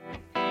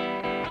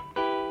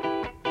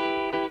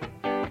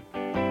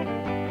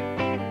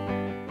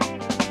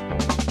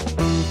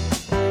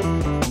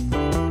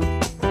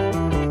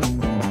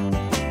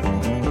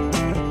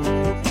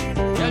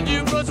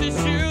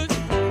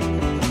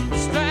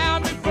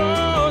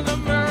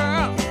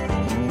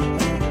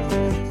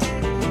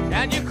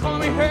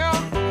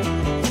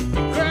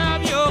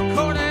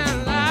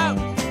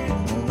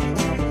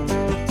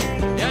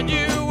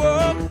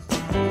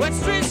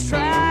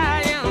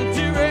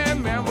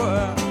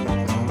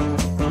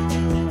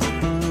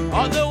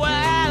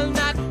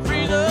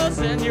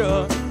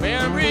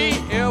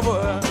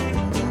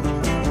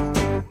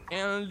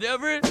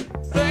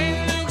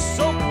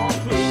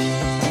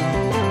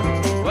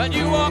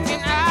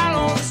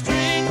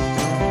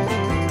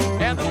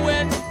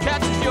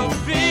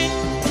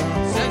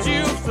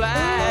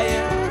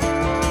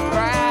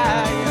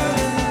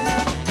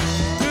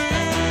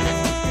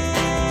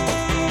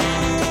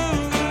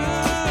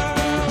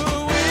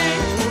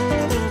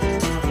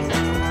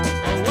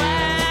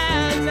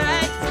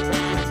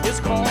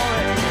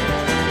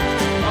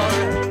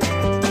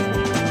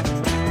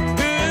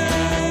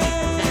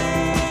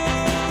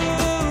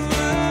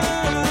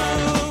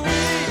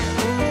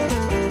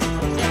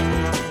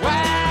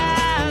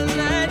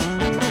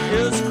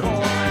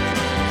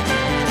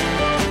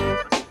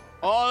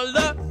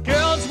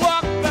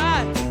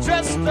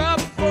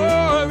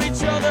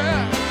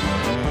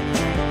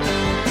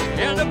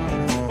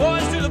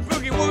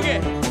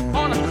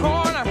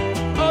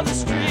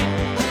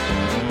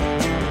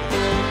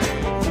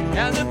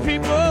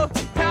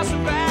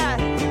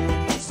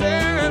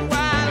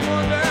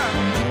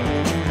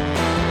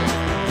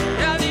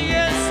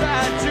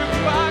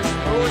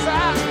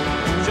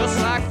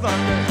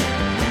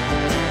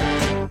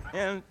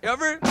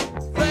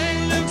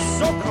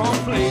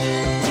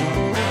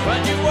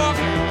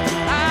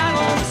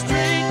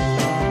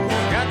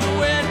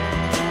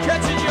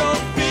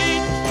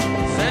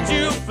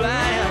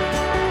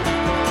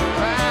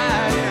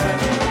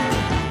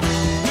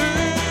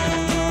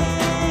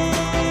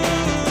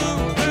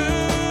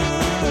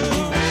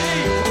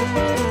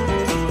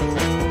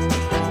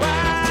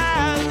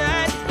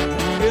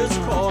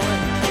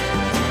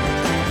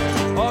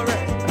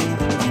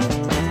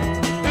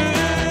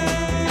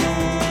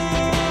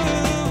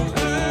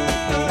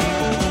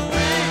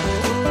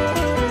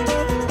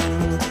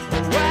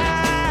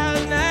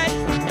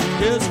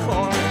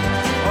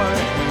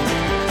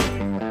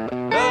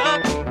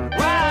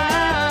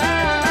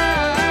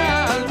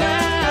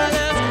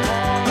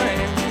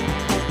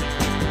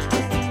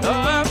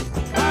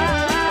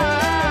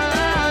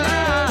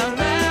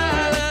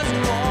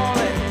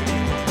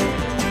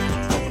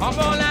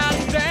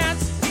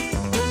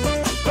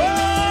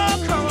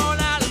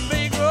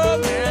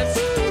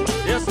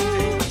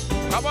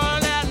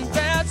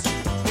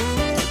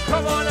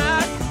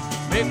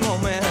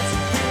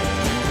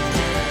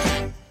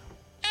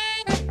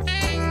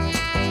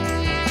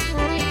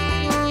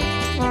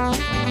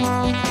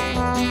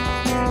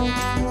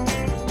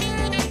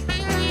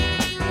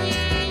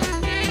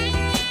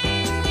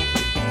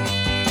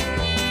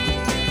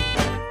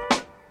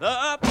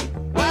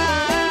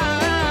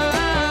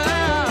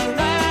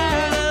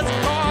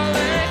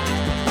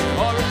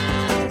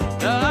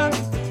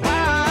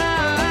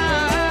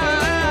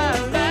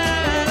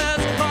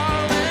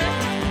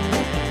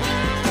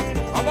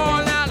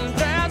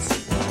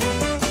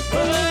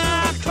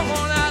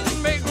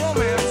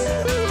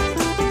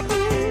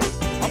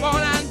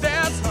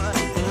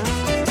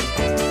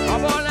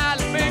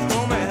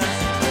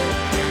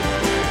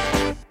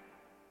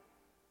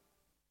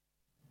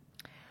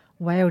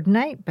 Wild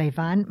Night by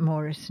Van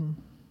Morrison.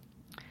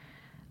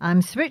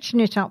 I'm switching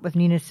it up with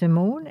Nina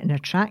Simone in a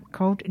track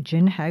called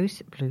Gin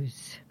House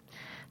Blues.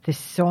 This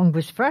song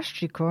was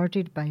first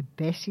recorded by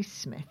Bessie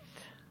Smith.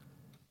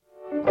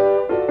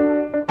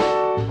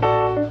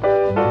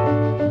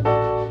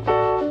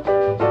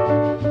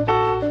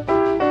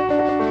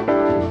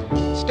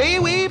 Stay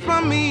away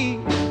from me,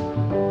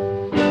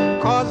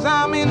 'cause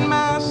I'm in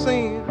my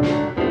sin.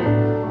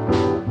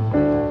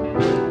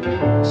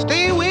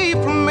 Stay away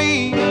from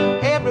me,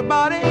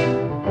 everybody,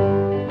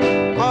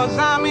 'cause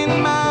I'm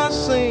in my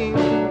sin.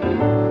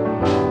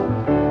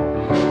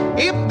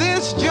 If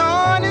this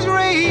joint is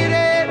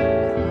rated,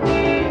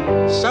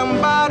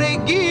 somebody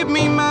give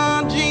me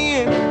my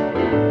gin.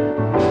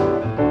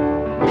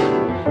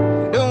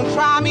 Don't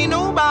try me,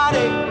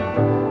 nobody,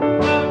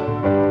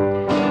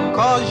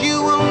 'cause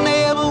you will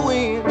never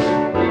win.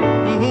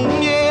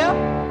 Yeah.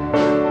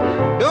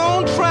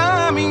 Don't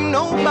try me,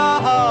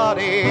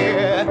 nobody,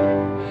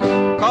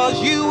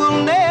 'cause you will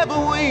never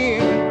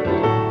win.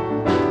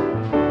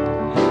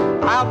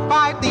 I'll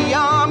fight the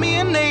Army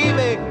and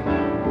Navy.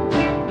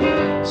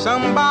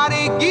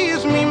 Somebody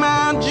gives me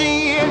my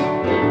gin.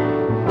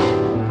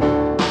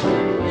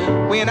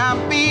 When I'm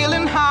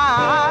feeling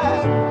high,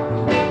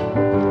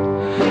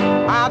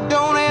 I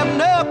don't have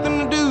nothing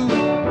to do.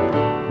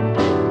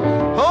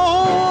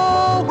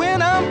 Oh,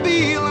 when I'm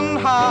feeling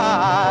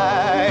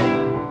high,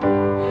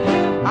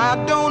 I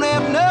don't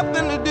have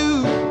nothing to do.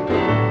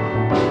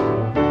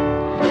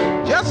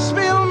 Just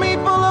fill me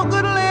full of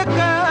good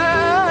liquor,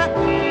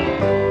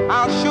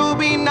 I'll sure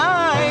be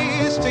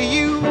nice to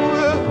you.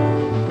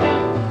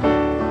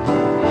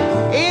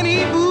 Any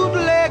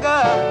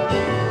bootlegger,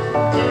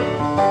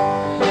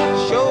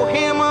 show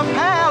him a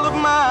pal of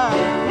mine.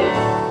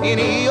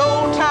 Any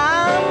old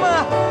time,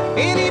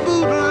 any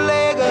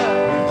bootlegger,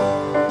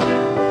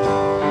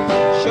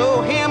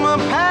 show him a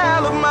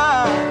pal of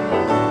mine.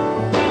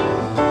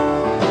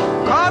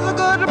 'Cause a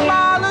good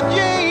bottle of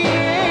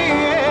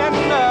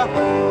gin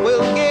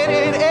will get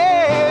it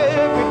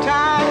every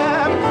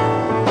time.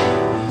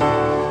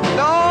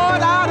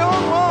 Lord, I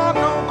don't want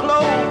no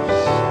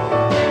clothes,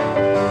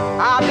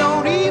 I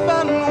don't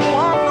even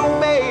want no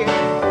bed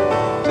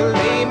to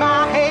lay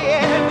my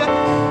head.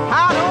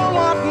 I don't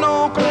want no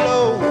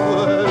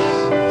clothes,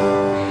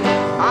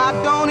 I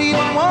don't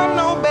even want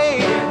no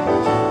bed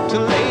to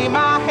lay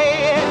my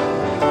head.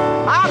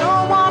 I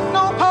don't want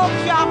no pork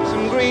chops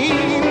and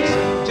greens,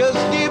 just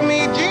give me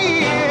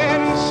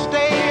gin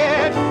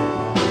instead.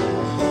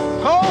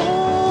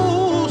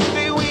 Oh,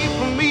 stay away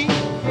from me,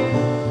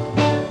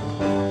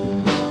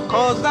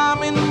 'cause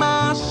I'm in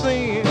my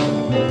sin.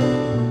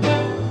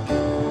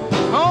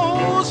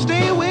 Oh,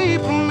 stay away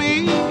from me,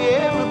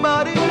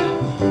 everybody,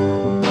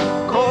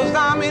 'cause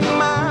I'm in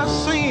my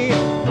sin.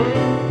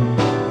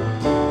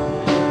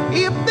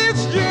 If this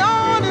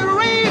joint is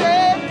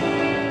rated,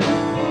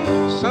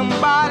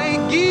 somebody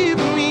give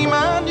me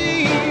my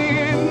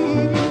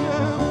gin.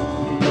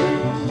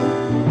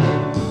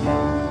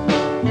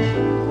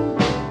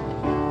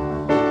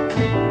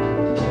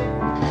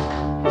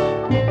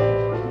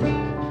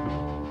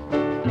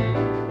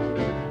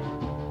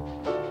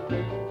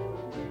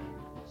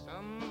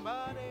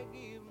 Somebody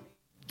give me.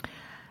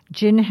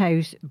 Gin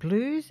House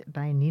Blues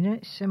by Nina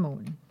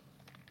Simone.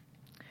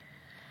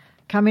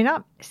 Coming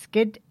up,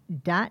 Skid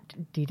Dat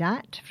Dee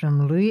Dat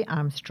from Louis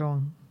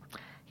Armstrong.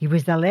 He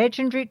was the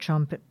legendary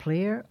trumpet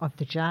player of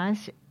the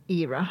jazz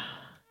era.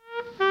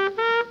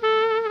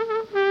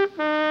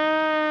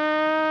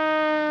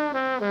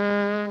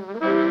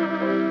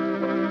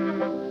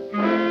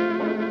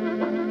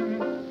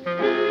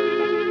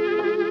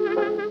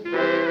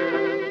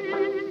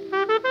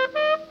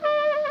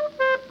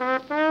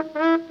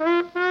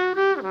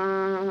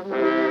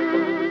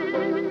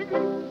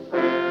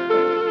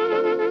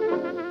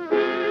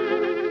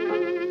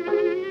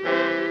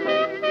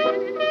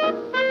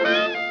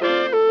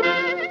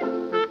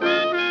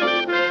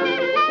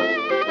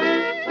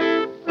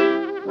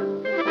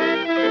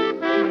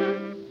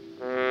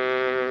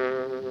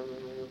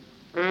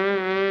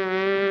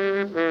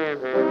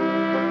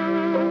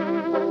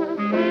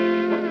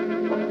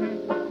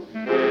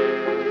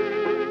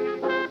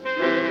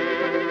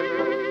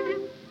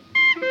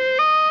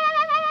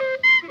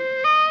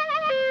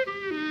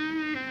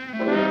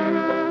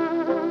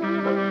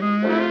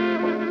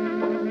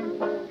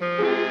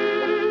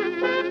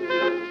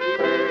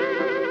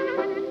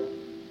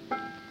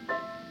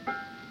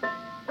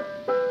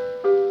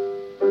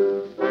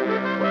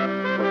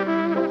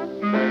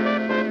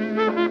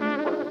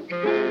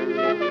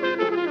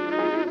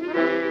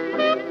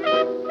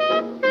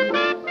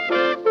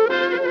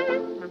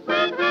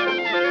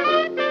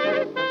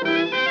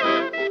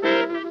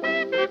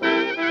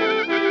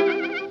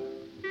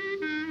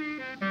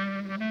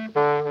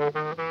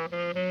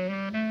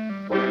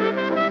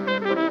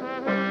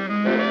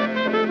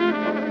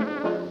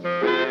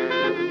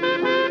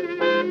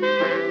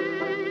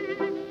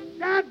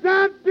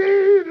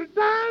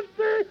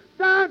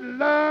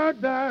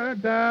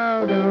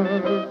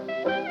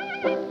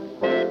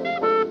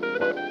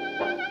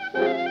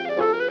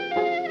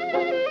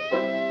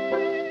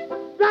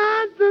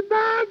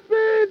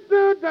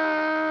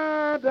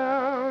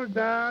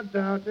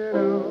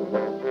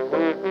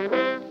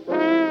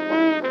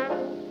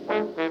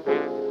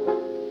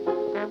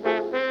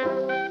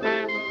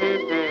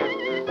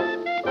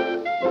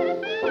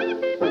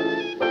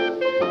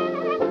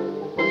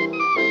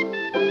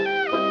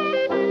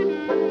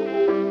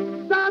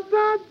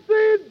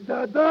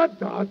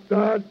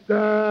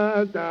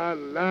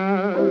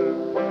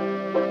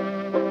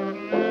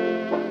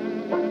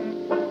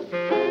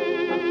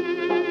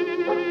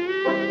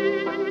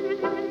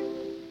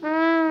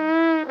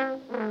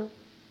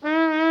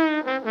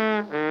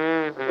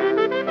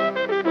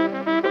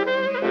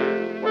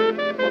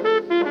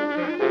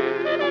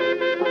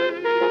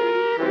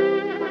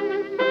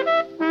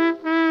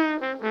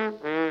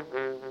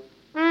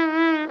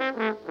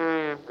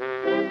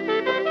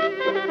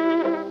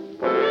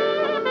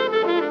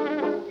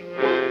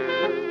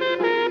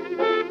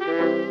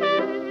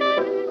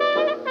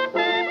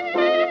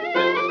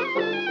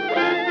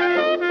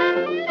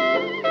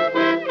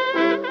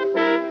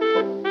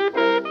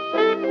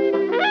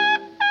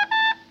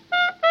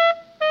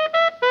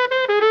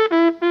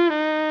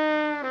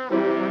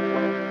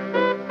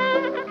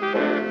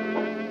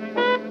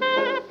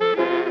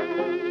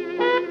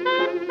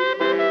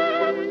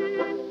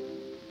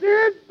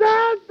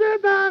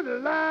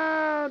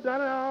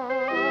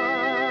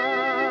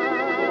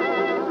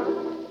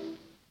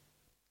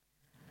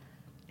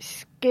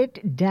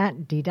 Skid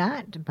Dat Dee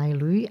Dat by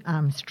Louis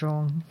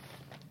Armstrong.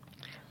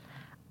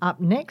 Up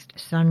next,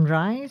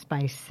 Sunrise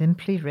by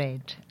Simply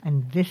Red,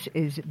 and this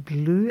is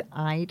Blue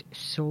Eyed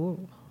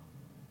Soul.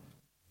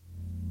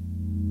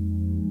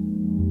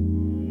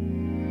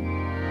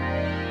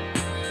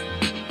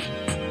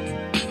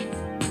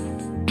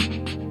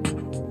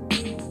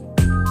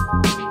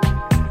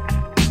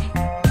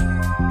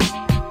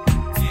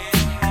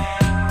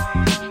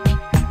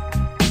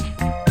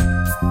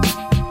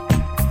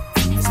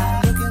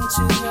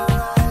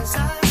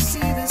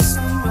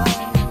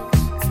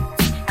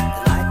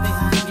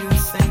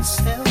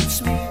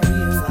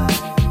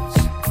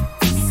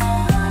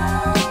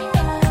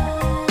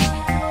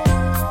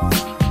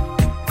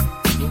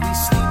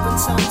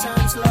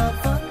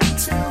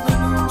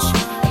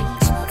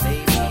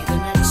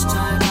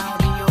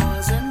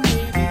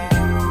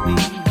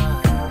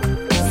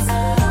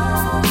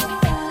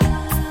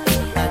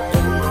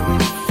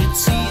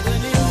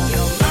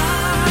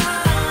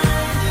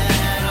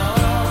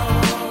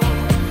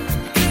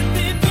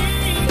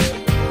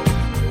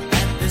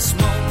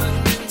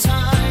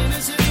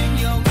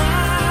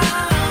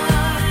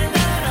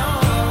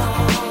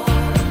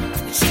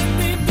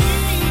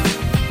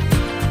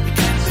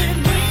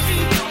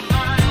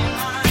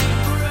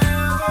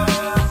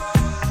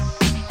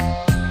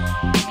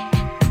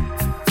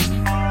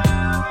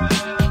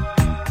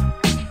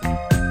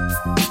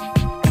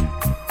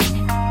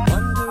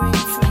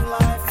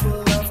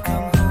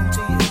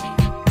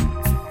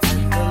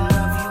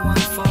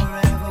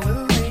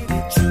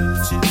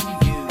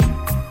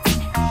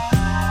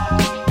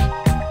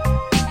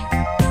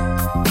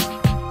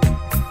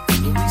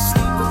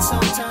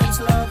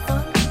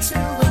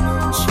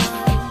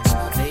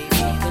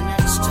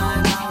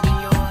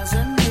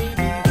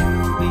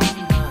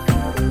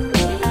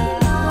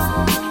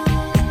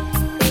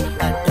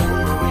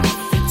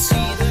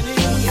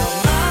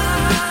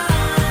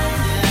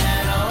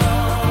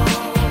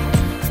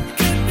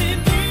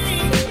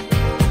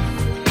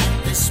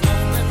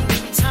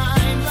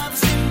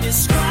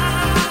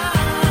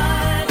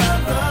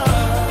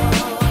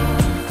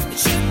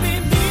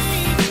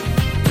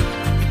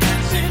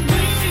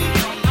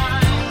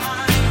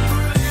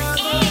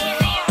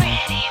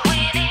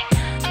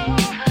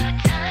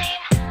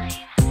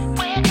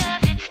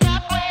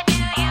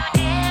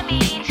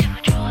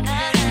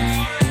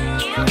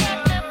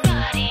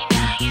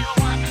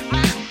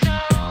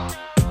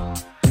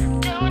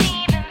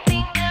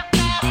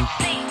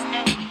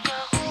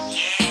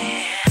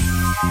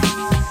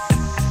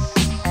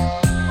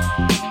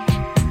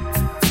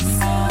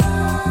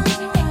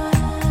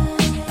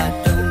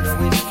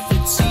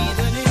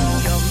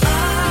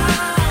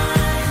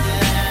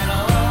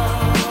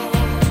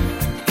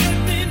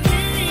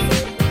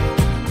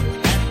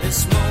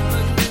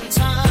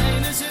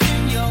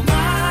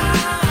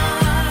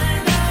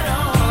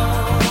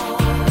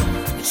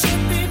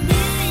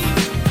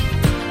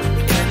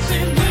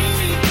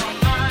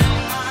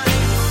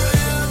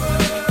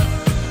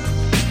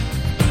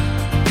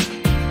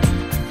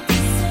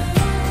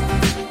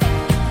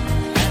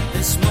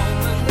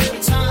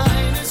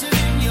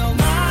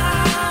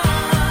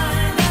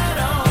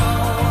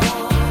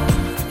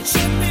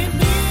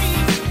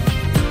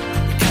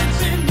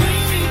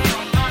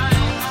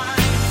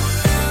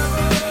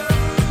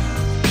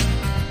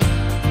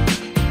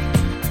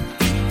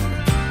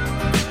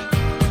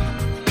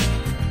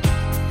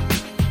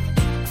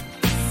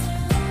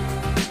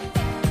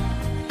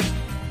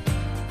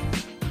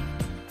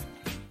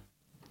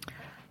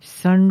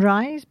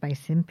 Sunrise by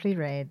Simply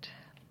Red.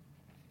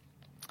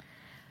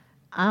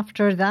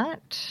 After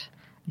that,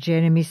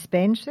 Jeremy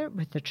Spencer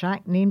with the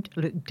track named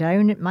Look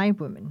Down at My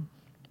Woman.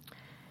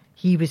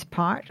 He was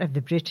part of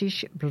the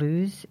British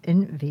blues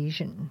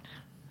invasion.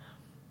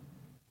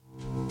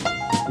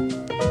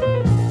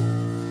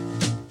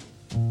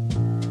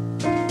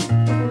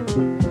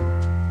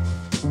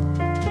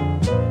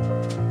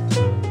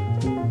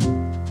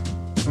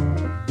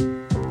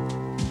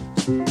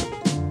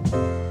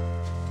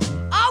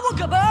 I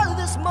woke up early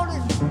this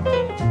morning.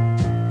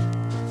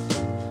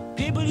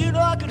 People, you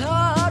know I could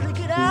hardly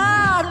get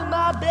out of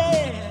my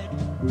bed.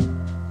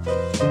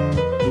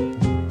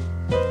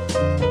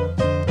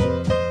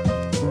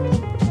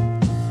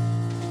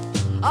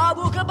 I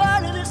woke up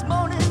early this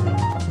morning.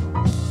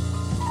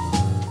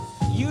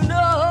 You know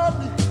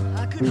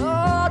I could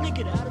hardly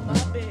get out of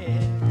my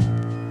bed.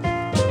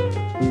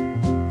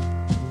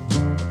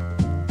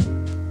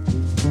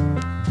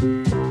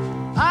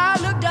 I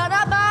looked down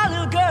at my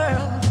little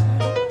girl.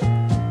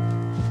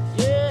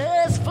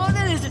 Yes,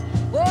 funny is it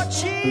what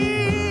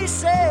she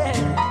said.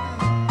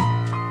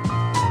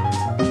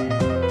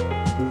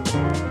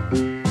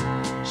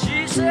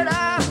 She said,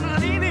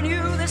 I'm leaving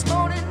you this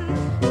morning.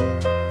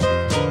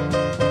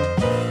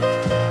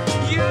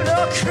 You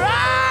know,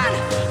 crying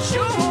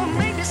sure won't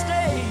make me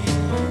stay.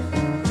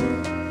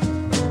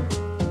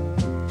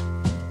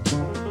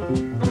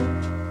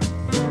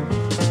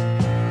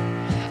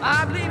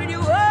 I'm leaving you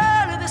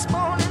early this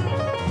morning.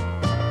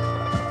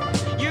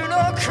 You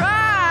know,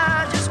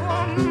 crying just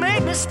won't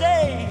make me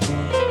stay.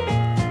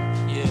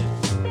 Yeah.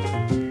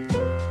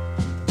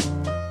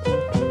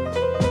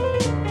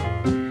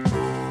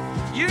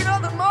 You know,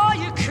 the more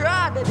you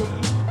cry, baby,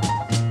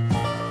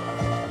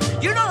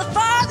 you know, the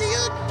farther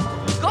you're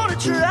gonna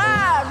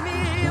drive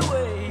me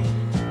away.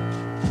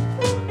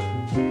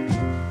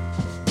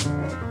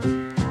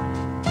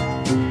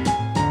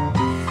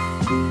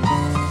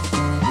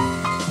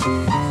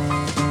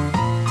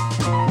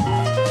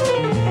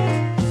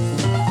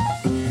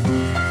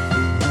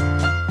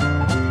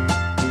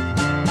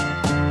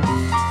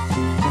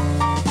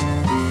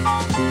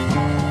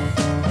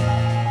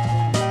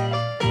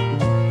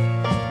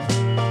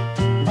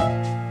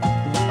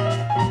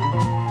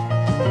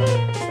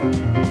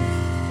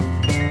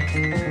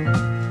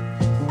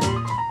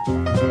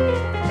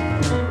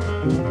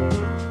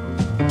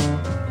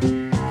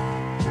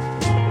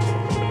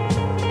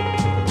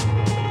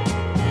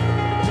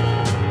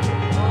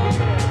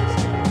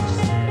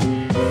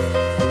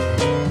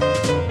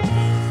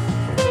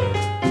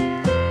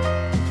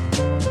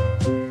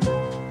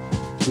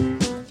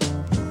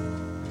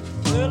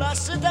 Well, I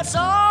said, that's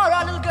all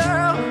right, little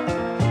girl.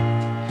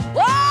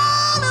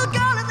 Well, little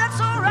girl, if that's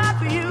all right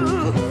for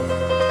you.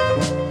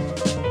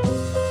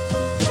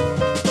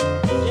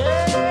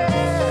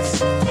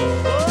 Yes.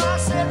 Oh, I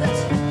said,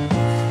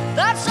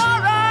 that's all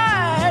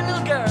right,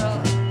 little girl.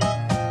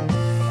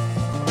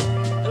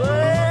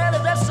 Well,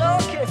 if that's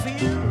okay for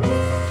you.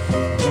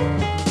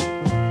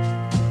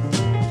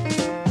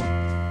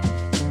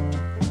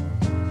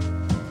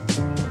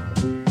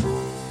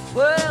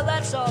 Well,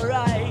 that's all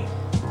right.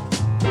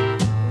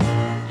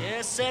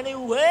 Yes, any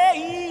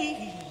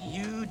way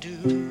you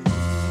do.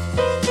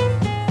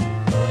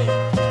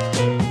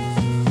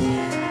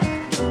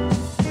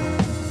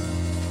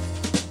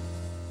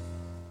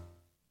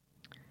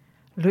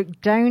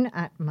 Look Down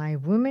at My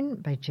Woman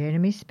by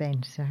Jeremy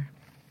Spencer.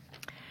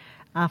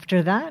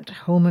 After that,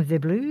 Home of the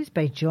Blues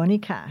by Johnny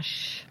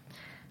Cash.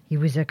 He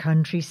was a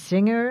country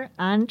singer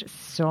and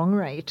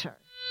songwriter.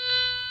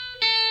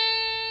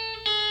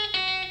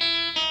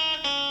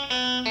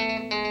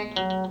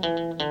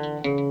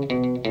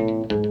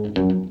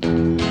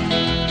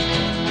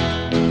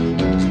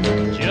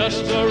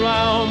 Just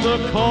around the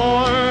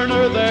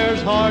corner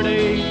there's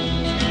heartache.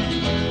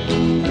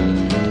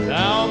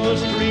 Down the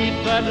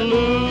street that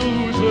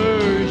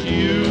losers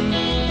use.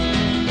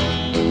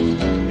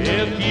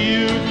 If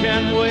you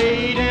can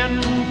wade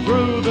in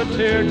through the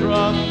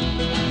teardrops,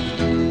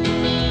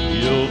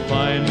 you'll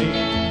find me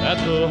at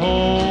the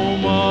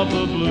home of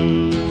the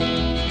blues.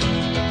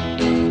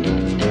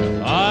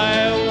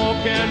 I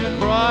walk and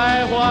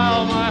cry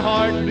while my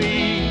heart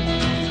beats,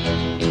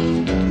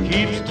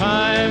 keeps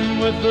time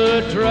with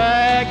the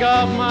drag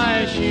of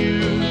my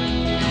shoes.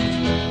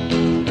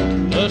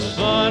 The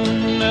sun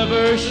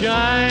never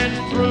shines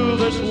through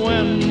this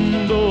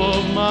window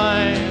of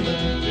mine.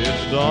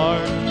 It's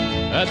dark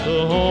at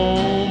the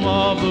home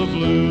of the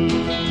blues.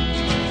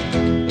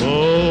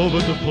 Oh,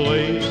 but the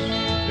place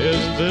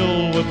is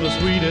filled with the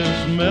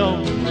sweetest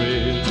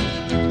memories.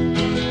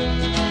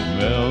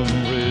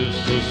 Memories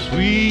so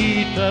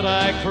sweet that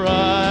I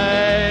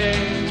cry.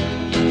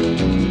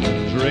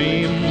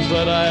 Dreams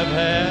that I've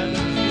had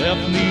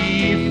left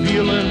me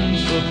feeling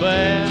so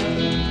bad.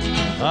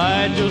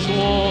 I just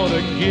want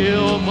to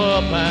give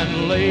up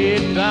and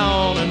lay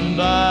down and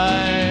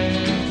die.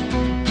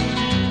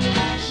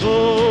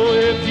 So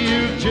if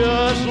you've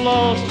just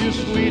lost your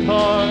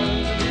sweetheart,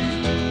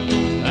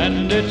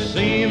 and it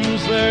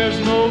seems there's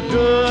no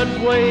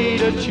good way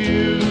to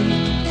choose,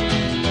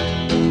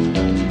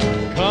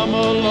 come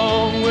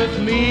along with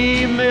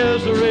me,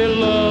 misery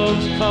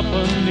loves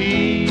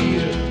company.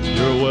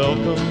 You're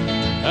welcome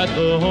at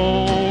the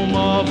home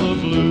of the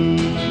blues.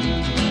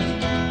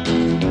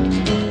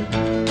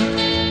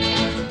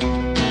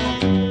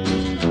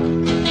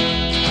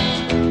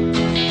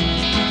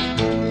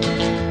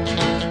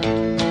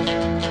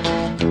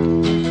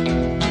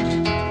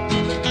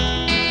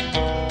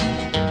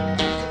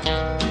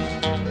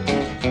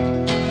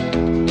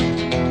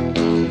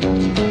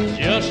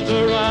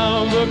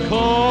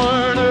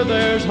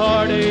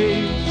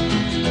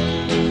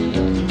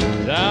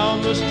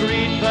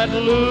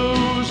 that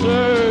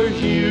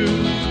losers use.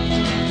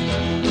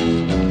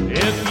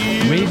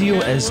 Radio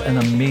is an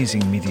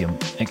amazing medium.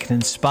 It can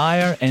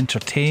inspire,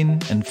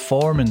 entertain,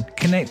 inform and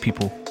connect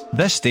people.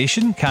 This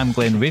station, Cam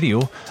Glen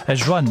Radio,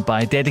 is run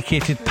by a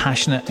dedicated,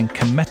 passionate and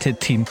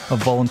committed team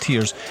of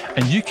volunteers,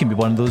 and you can be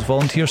one of those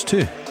volunteers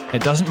too.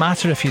 It doesn't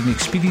matter if you're an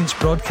experienced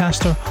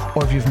broadcaster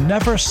or if you've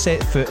never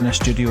set foot in a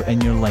studio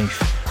in your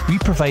life. We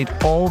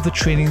provide all the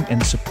training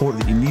and support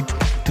that you need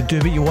to do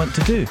what you want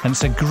to do. And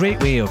it's a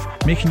great way of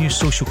making new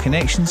social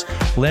connections,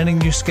 learning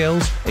new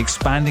skills,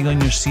 expanding on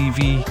your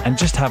CV and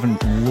just having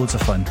loads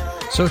of fun.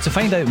 So to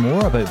find out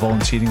more about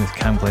volunteering with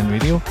Cam Glen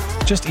Radio,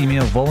 just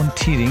email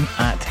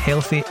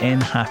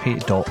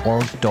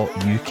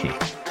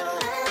volunteering@healthynhappy.org.uk.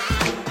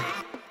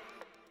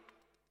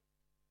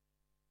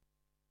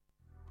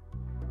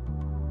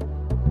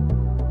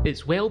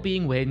 It's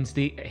Wellbeing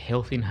Wednesday at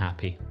Healthy and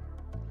Happy.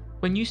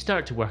 When you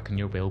start to work on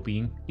your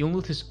well-being, you'll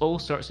notice all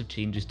sorts of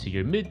changes to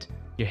your mood,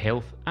 your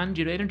health and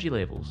your energy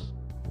levels.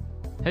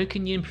 How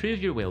can you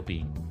improve your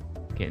well-being?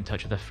 Get in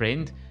touch with a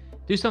friend,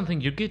 do something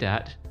you're good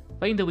at,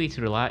 find a way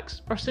to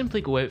relax, or simply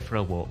go out for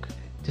a walk.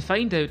 To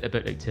find out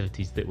about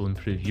activities that will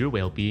improve your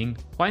well-being,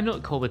 why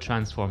not call the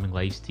Transforming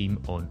Lives team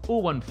on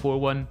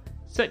 0141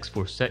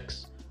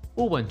 646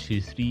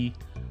 0123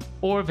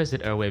 or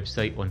visit our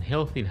website on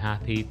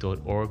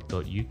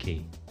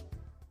healthyandhappy.org.uk.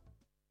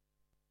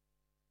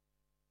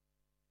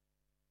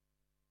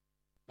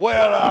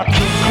 Well, I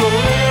could go